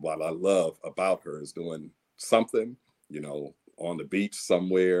I love about her is doing something, on the beach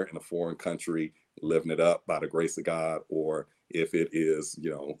somewhere in a foreign country, living it up by the grace of God, or if it is,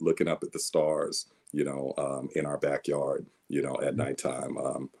 looking up at the stars, in our backyard, at nighttime.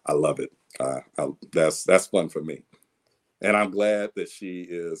 I love it. That's fun for me. And I'm glad that she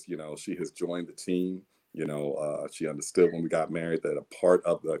is, she has joined the team. She understood when we got married that a part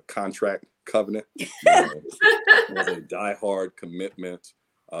of the contract covenant was a diehard commitment.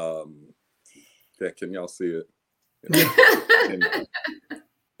 Can y'all see it?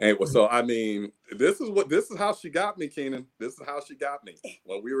 Anyway, so this is how she got me, Keenan. This is how she got me.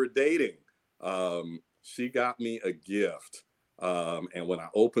 When we were dating, she got me a gift. And when I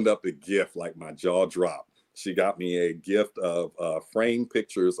opened up the gift, my jaw dropped. She got me a gift of framed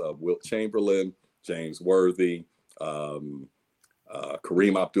pictures of Wilt Chamberlain, James Worthy, Kareem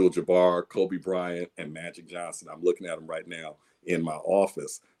Abdul-Jabbar, Kobe Bryant, and Magic Johnson. I'm looking at them right now in my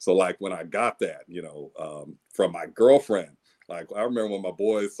office. So when I got that, from my girlfriend, I remember when my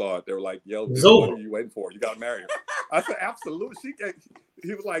boys saw it, they were like, yo, what are you waiting for? You got to marry her. I said, absolutely.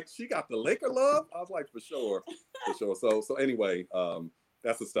 He was like, she got the Laker love? I was like, for sure. So anyway,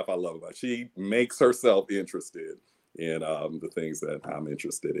 that's the stuff I love about her. She makes herself interested in the things that I'm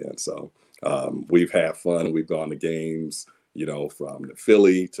interested in. So we've had fun. We've gone to games, from the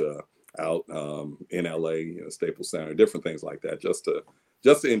Philly to out in LA, Staples Center, different things like that, just to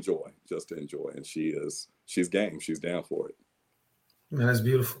enjoy. And she's game. She's down for it. Man, that's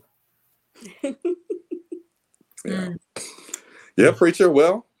beautiful. Yeah, preacher.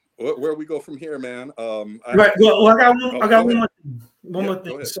 Well, where we go from here, man? Right. Well, I got one more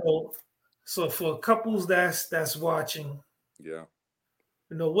thing. So for couples that's watching,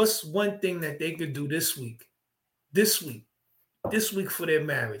 what's one thing that they could do this week for their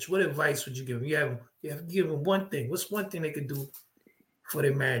marriage? What advice would you give them? You have to give them one thing. What's one thing they could do for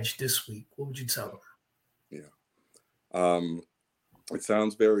their marriage this week? What would you tell them? It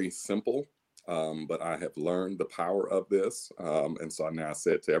sounds very simple, but I have learned the power of this. And so now I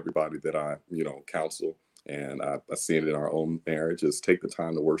said to everybody that I, counsel, and I see it in our own marriage, is take the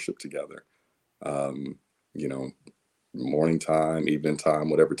time to worship together. Um, you know, morning time, evening time,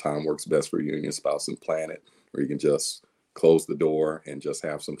 whatever time works best for you and your spouse, and plan it, or you can just close the door and just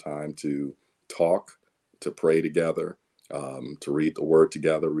have some time to talk, to pray together, to read the word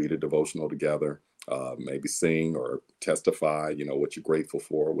together, read a devotional together, maybe sing or testify, what you're grateful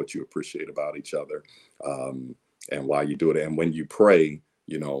for, what you appreciate about each other, and why you do it. And when you pray,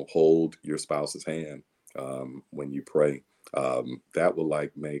 hold your spouse's hand when you pray. That will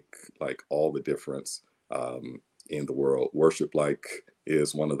make all the difference in the world. Worship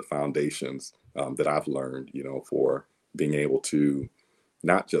is one of the foundations that I've learned, for being able to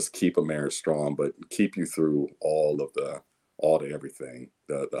not just keep a marriage strong, but keep you through all the everything,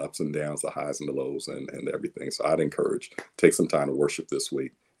 the ups and downs, the highs and the lows, and everything. So I'd encourage, take some time to worship this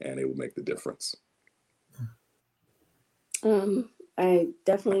week, and it will make the difference. I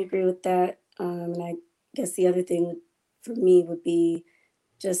definitely agree with that. And I guess the other thing for me would be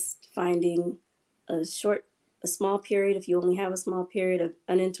just finding a small period, if you only have a small period of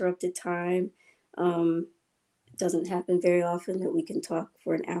uninterrupted time. It doesn't happen very often that we can talk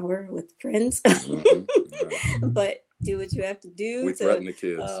for an hour with friends, but do what you have to do. We threaten the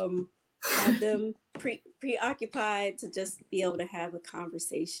kids. Have them preoccupied to just be able to have a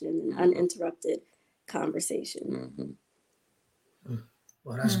conversation, an uninterrupted conversation.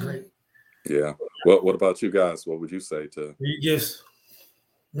 Well, that's great. Yeah. Well, what about you guys? What would you say to? Yes.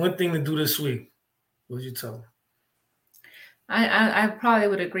 One thing to do this week. What would you tell them? I probably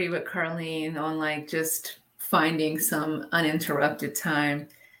would agree with Carlene on just finding some uninterrupted time,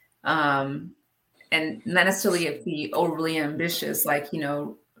 and not necessarily be overly ambitious,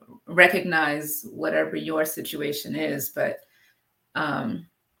 recognize whatever your situation is. But I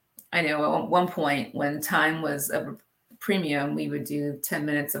know at one point when time was of a premium, we would do 10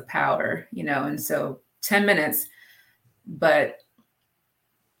 minutes of power, and so 10 minutes, but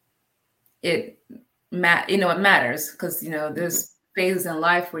it matters because, there's phases in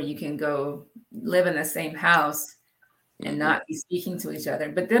life where you can go live in the same house and not be speaking to each other.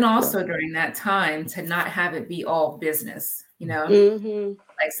 But then also during that time to not have it be all business,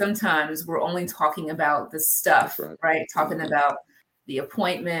 sometimes we're only talking about the stuff, right? Talking about the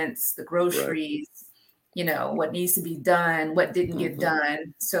appointments, the groceries, what needs to be done, what didn't get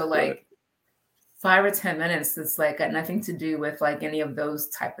done. So 5 or 10 minutes, it's got nothing to do with any of those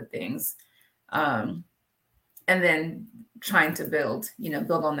type of things. And then trying to build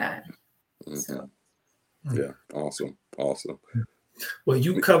on that. So. Yeah. Awesome. Well,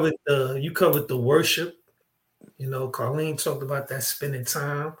 you covered the worship. Carlene talked about that spending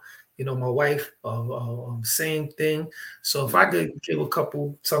time. My wife, same thing. So if I could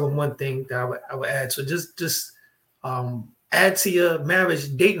tell them one thing that I would add. So just add to your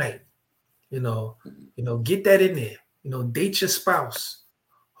marriage date night. Get that in there. Date your spouse,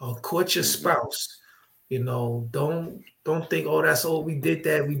 court your spouse. Don't think, oh, that's all we did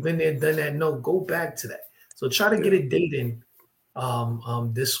that. We've been there, done that. No, go back to that. So try to get a date in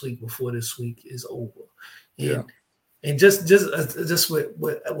this week before this week is over. And just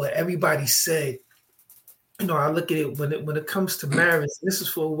what everybody said, I look at it when it comes to marriage. This is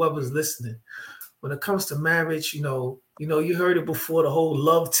for whoever's listening. When it comes to marriage, you heard it before, the whole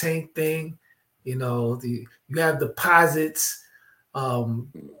love tank thing. You have deposits, all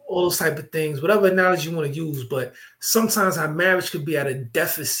those type of things, whatever analogy you want to use. But sometimes our marriage could be at a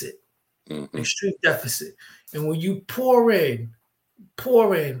deficit, extreme deficit. And when you pour in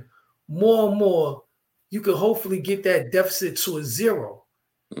more and more, you can hopefully get that deficit to a zero.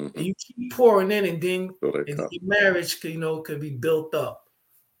 And you keep pouring in, and then your marriage can be built up.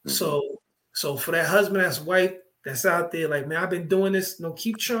 So for that husband, that's wife that's out there, man, I've been doing this.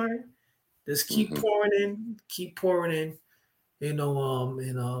 Keep trying. Just keep pouring in. And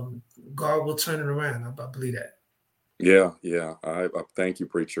God will turn it around. I believe that. Yeah. I thank you,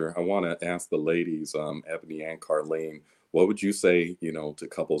 preacher. I want to ask the ladies, Ebony and Carlene, what would you say, to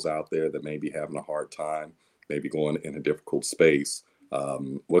couples out there that may be having a hard time, maybe going in a difficult space?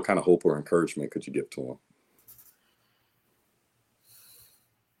 What kind of hope or encouragement could you give to them?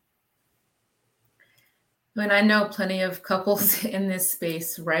 And I know plenty of couples in this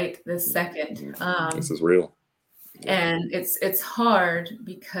space right this second. This is real. And it's hard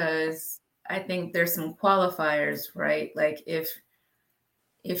because I think there's some qualifiers, right?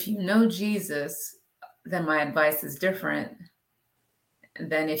 If you know Jesus, then my advice is different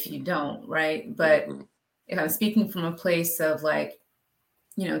than if you don't, right? But if I'm speaking from a place of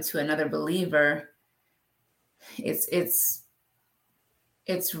to another believer, it's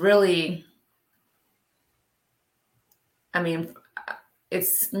it's really, I mean,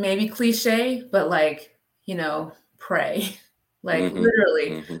 it's maybe cliche, but like, pray, like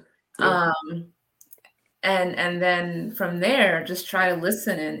literally. Yeah. And then from there, just try to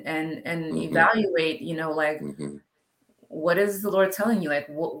listen and evaluate, like, what is the Lord telling you? Like,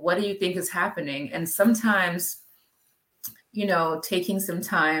 what do you think is happening? And sometimes, taking some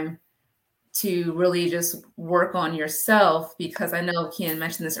time to really just work on yourself, because I know Kian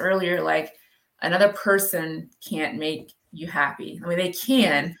mentioned this earlier, like another person can't make you happy. I mean, they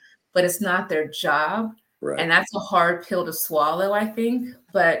can, but it's not their job. Right. And that's a hard pill to swallow, I think.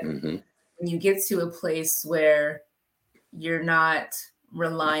 But when you get to a place where you're not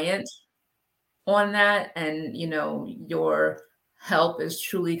reliant on that, and your help is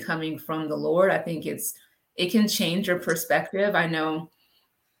truly coming from the Lord, I think it can change your perspective. I know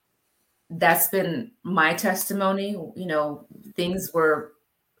that's been my testimony. Things were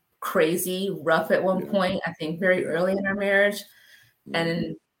crazy, rough at one point, I think very early in our marriage.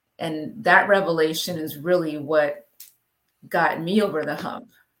 And that revelation is really what got me over the hump.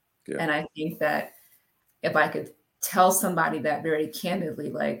 Yeah. And I think that if I could tell somebody that very candidly,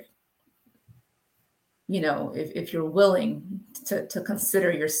 like, if you're willing to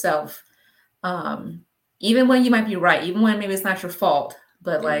consider yourself, even when you might be right, even when maybe it's not your fault,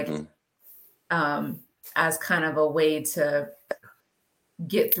 but like, as kind of a way to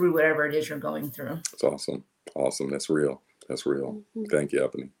get through whatever it is you're going through. That's awesome. Awesome. That's real. That's real. Thank you,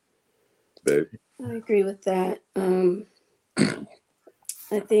 Ebony. Babe? I agree with that.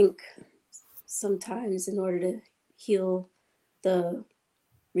 I think sometimes in order to heal the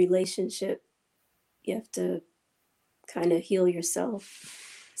relationship, you have to kind of heal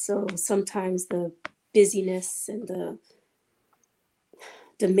yourself. So sometimes the busyness and the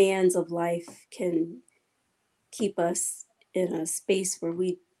demands of life can keep us in a space where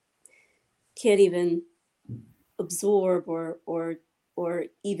we can't even absorb or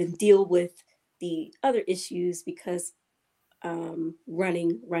even deal with the other issues because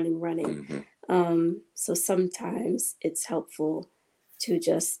running. So sometimes it's helpful to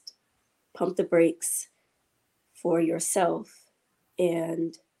just pump the brakes for yourself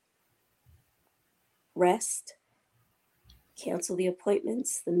and rest, cancel the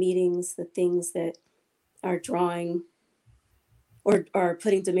appointments, the meetings, the things that are drawing or are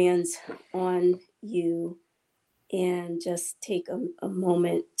putting demands on you, and just take a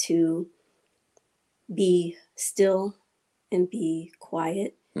moment to be still and be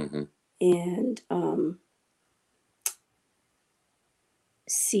quiet and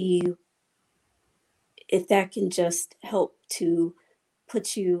see if that can just help to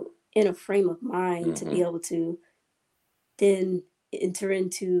put you in a frame of mind to be able to then enter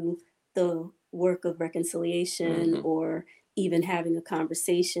into the work of reconciliation or even having a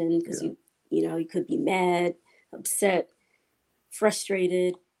conversation, because you could be mad, upset,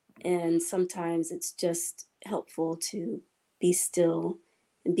 frustrated, and sometimes it's just helpful to be still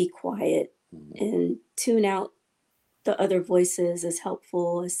and be quiet and tune out the other voices, as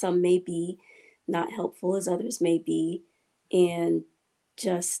helpful as some may be, not helpful as others may be, and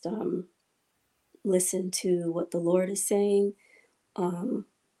just listen to what the Lord is saying, or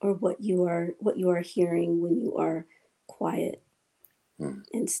what you are hearing when you are quiet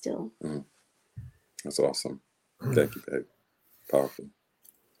and still. That's awesome. Thank you, babe. Powerful.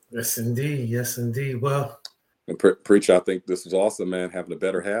 Yes, indeed. Yes, indeed. Well, and Preacher, I think this was awesome, man. Having the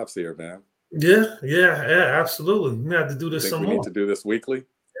better halves here, man. Yeah, absolutely. We have to do this some more. We need to do this weekly.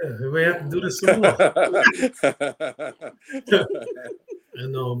 Yeah, we have to do this some more. I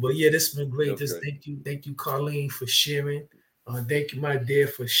know, but yeah, this has been great. Thank you, Carlene, for sharing. Thank you, my dear,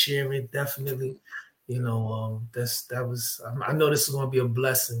 for sharing. Definitely, I know this is going to be a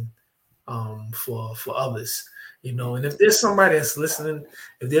blessing for others. And if there's somebody that's listening,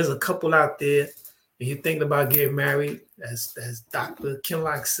 if there's a couple out there and you're thinking about getting married, as Dr.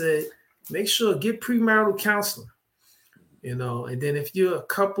 Kinlock said, make sure get premarital counseling. And then if you're a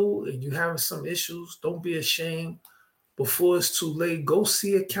couple and you're having some issues, don't be ashamed. Before it's too late, go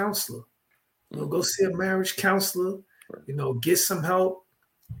see a counselor. Go see a marriage counselor. Get some help.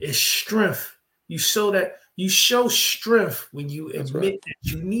 It's strength. You show strength when you admit that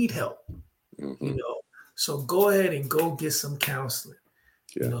you need help. So go ahead and go get some counseling.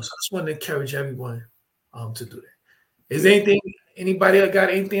 So I just want to encourage everyone to do that. Is anybody got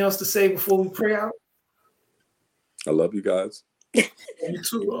anything else to say before we pray out? I love you guys. You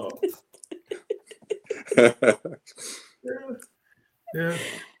too. Yeah.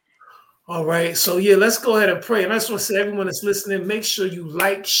 All right, so yeah, let's go ahead and pray. And I just want to say, everyone that's listening, make sure you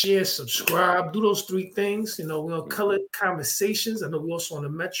like, share, subscribe, do those 3 things. You know, we're on Colored Conversations. I know we're also on the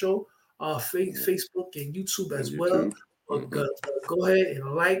Metro, Facebook, and YouTube as well. Go ahead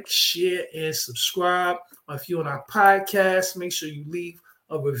and like, share, and subscribe. If you're on our podcast, make sure you leave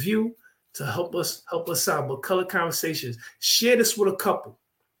a review to help us out. But Colored Conversations, share this with a couple,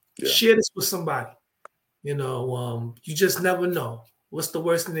 share this with somebody. You know, you just never know. What's the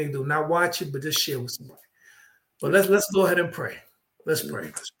worst thing they do? Not watch it, but just share with somebody. But let's go ahead and pray. Let's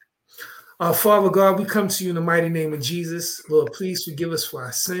pray. Father God, we come to you in the mighty name of Jesus. Lord, please forgive us for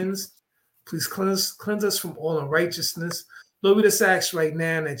our sins. Please cleanse us from all unrighteousness. Lord, we just ask right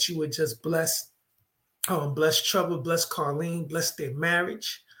now that you would just bless Trevor, bless Carlene, bless their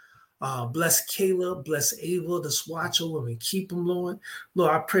marriage. Bless Caleb, bless Ava, just watch over them and keep them, Lord.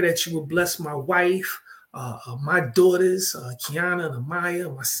 Lord, I pray that you will bless my wife, my daughters, Kiana and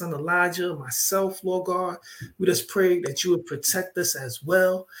Amaya, my son Elijah, myself, Lord God. We just pray that you would protect us as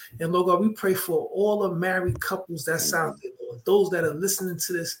well. And Lord God, we pray for all the married couples that's out there, Lord. Those that are listening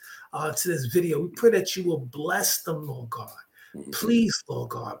to this video, we pray that you will bless them, Lord God. Please,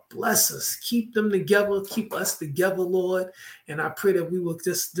 Lord God, bless us. Keep them together. Keep us together, Lord. And I pray that we will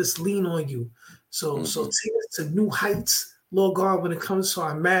just lean on you. So take us to new heights, Lord God, when it comes to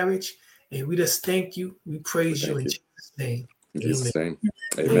our marriage. And we just thank you. We praise you in Jesus' name. In Jesus' name.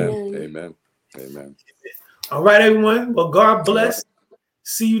 Amen. Amen. Amen. All right, everyone. Well, God bless.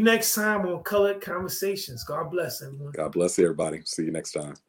 See you next time on Colored Conversations. God bless everyone. God bless everybody. See you next time.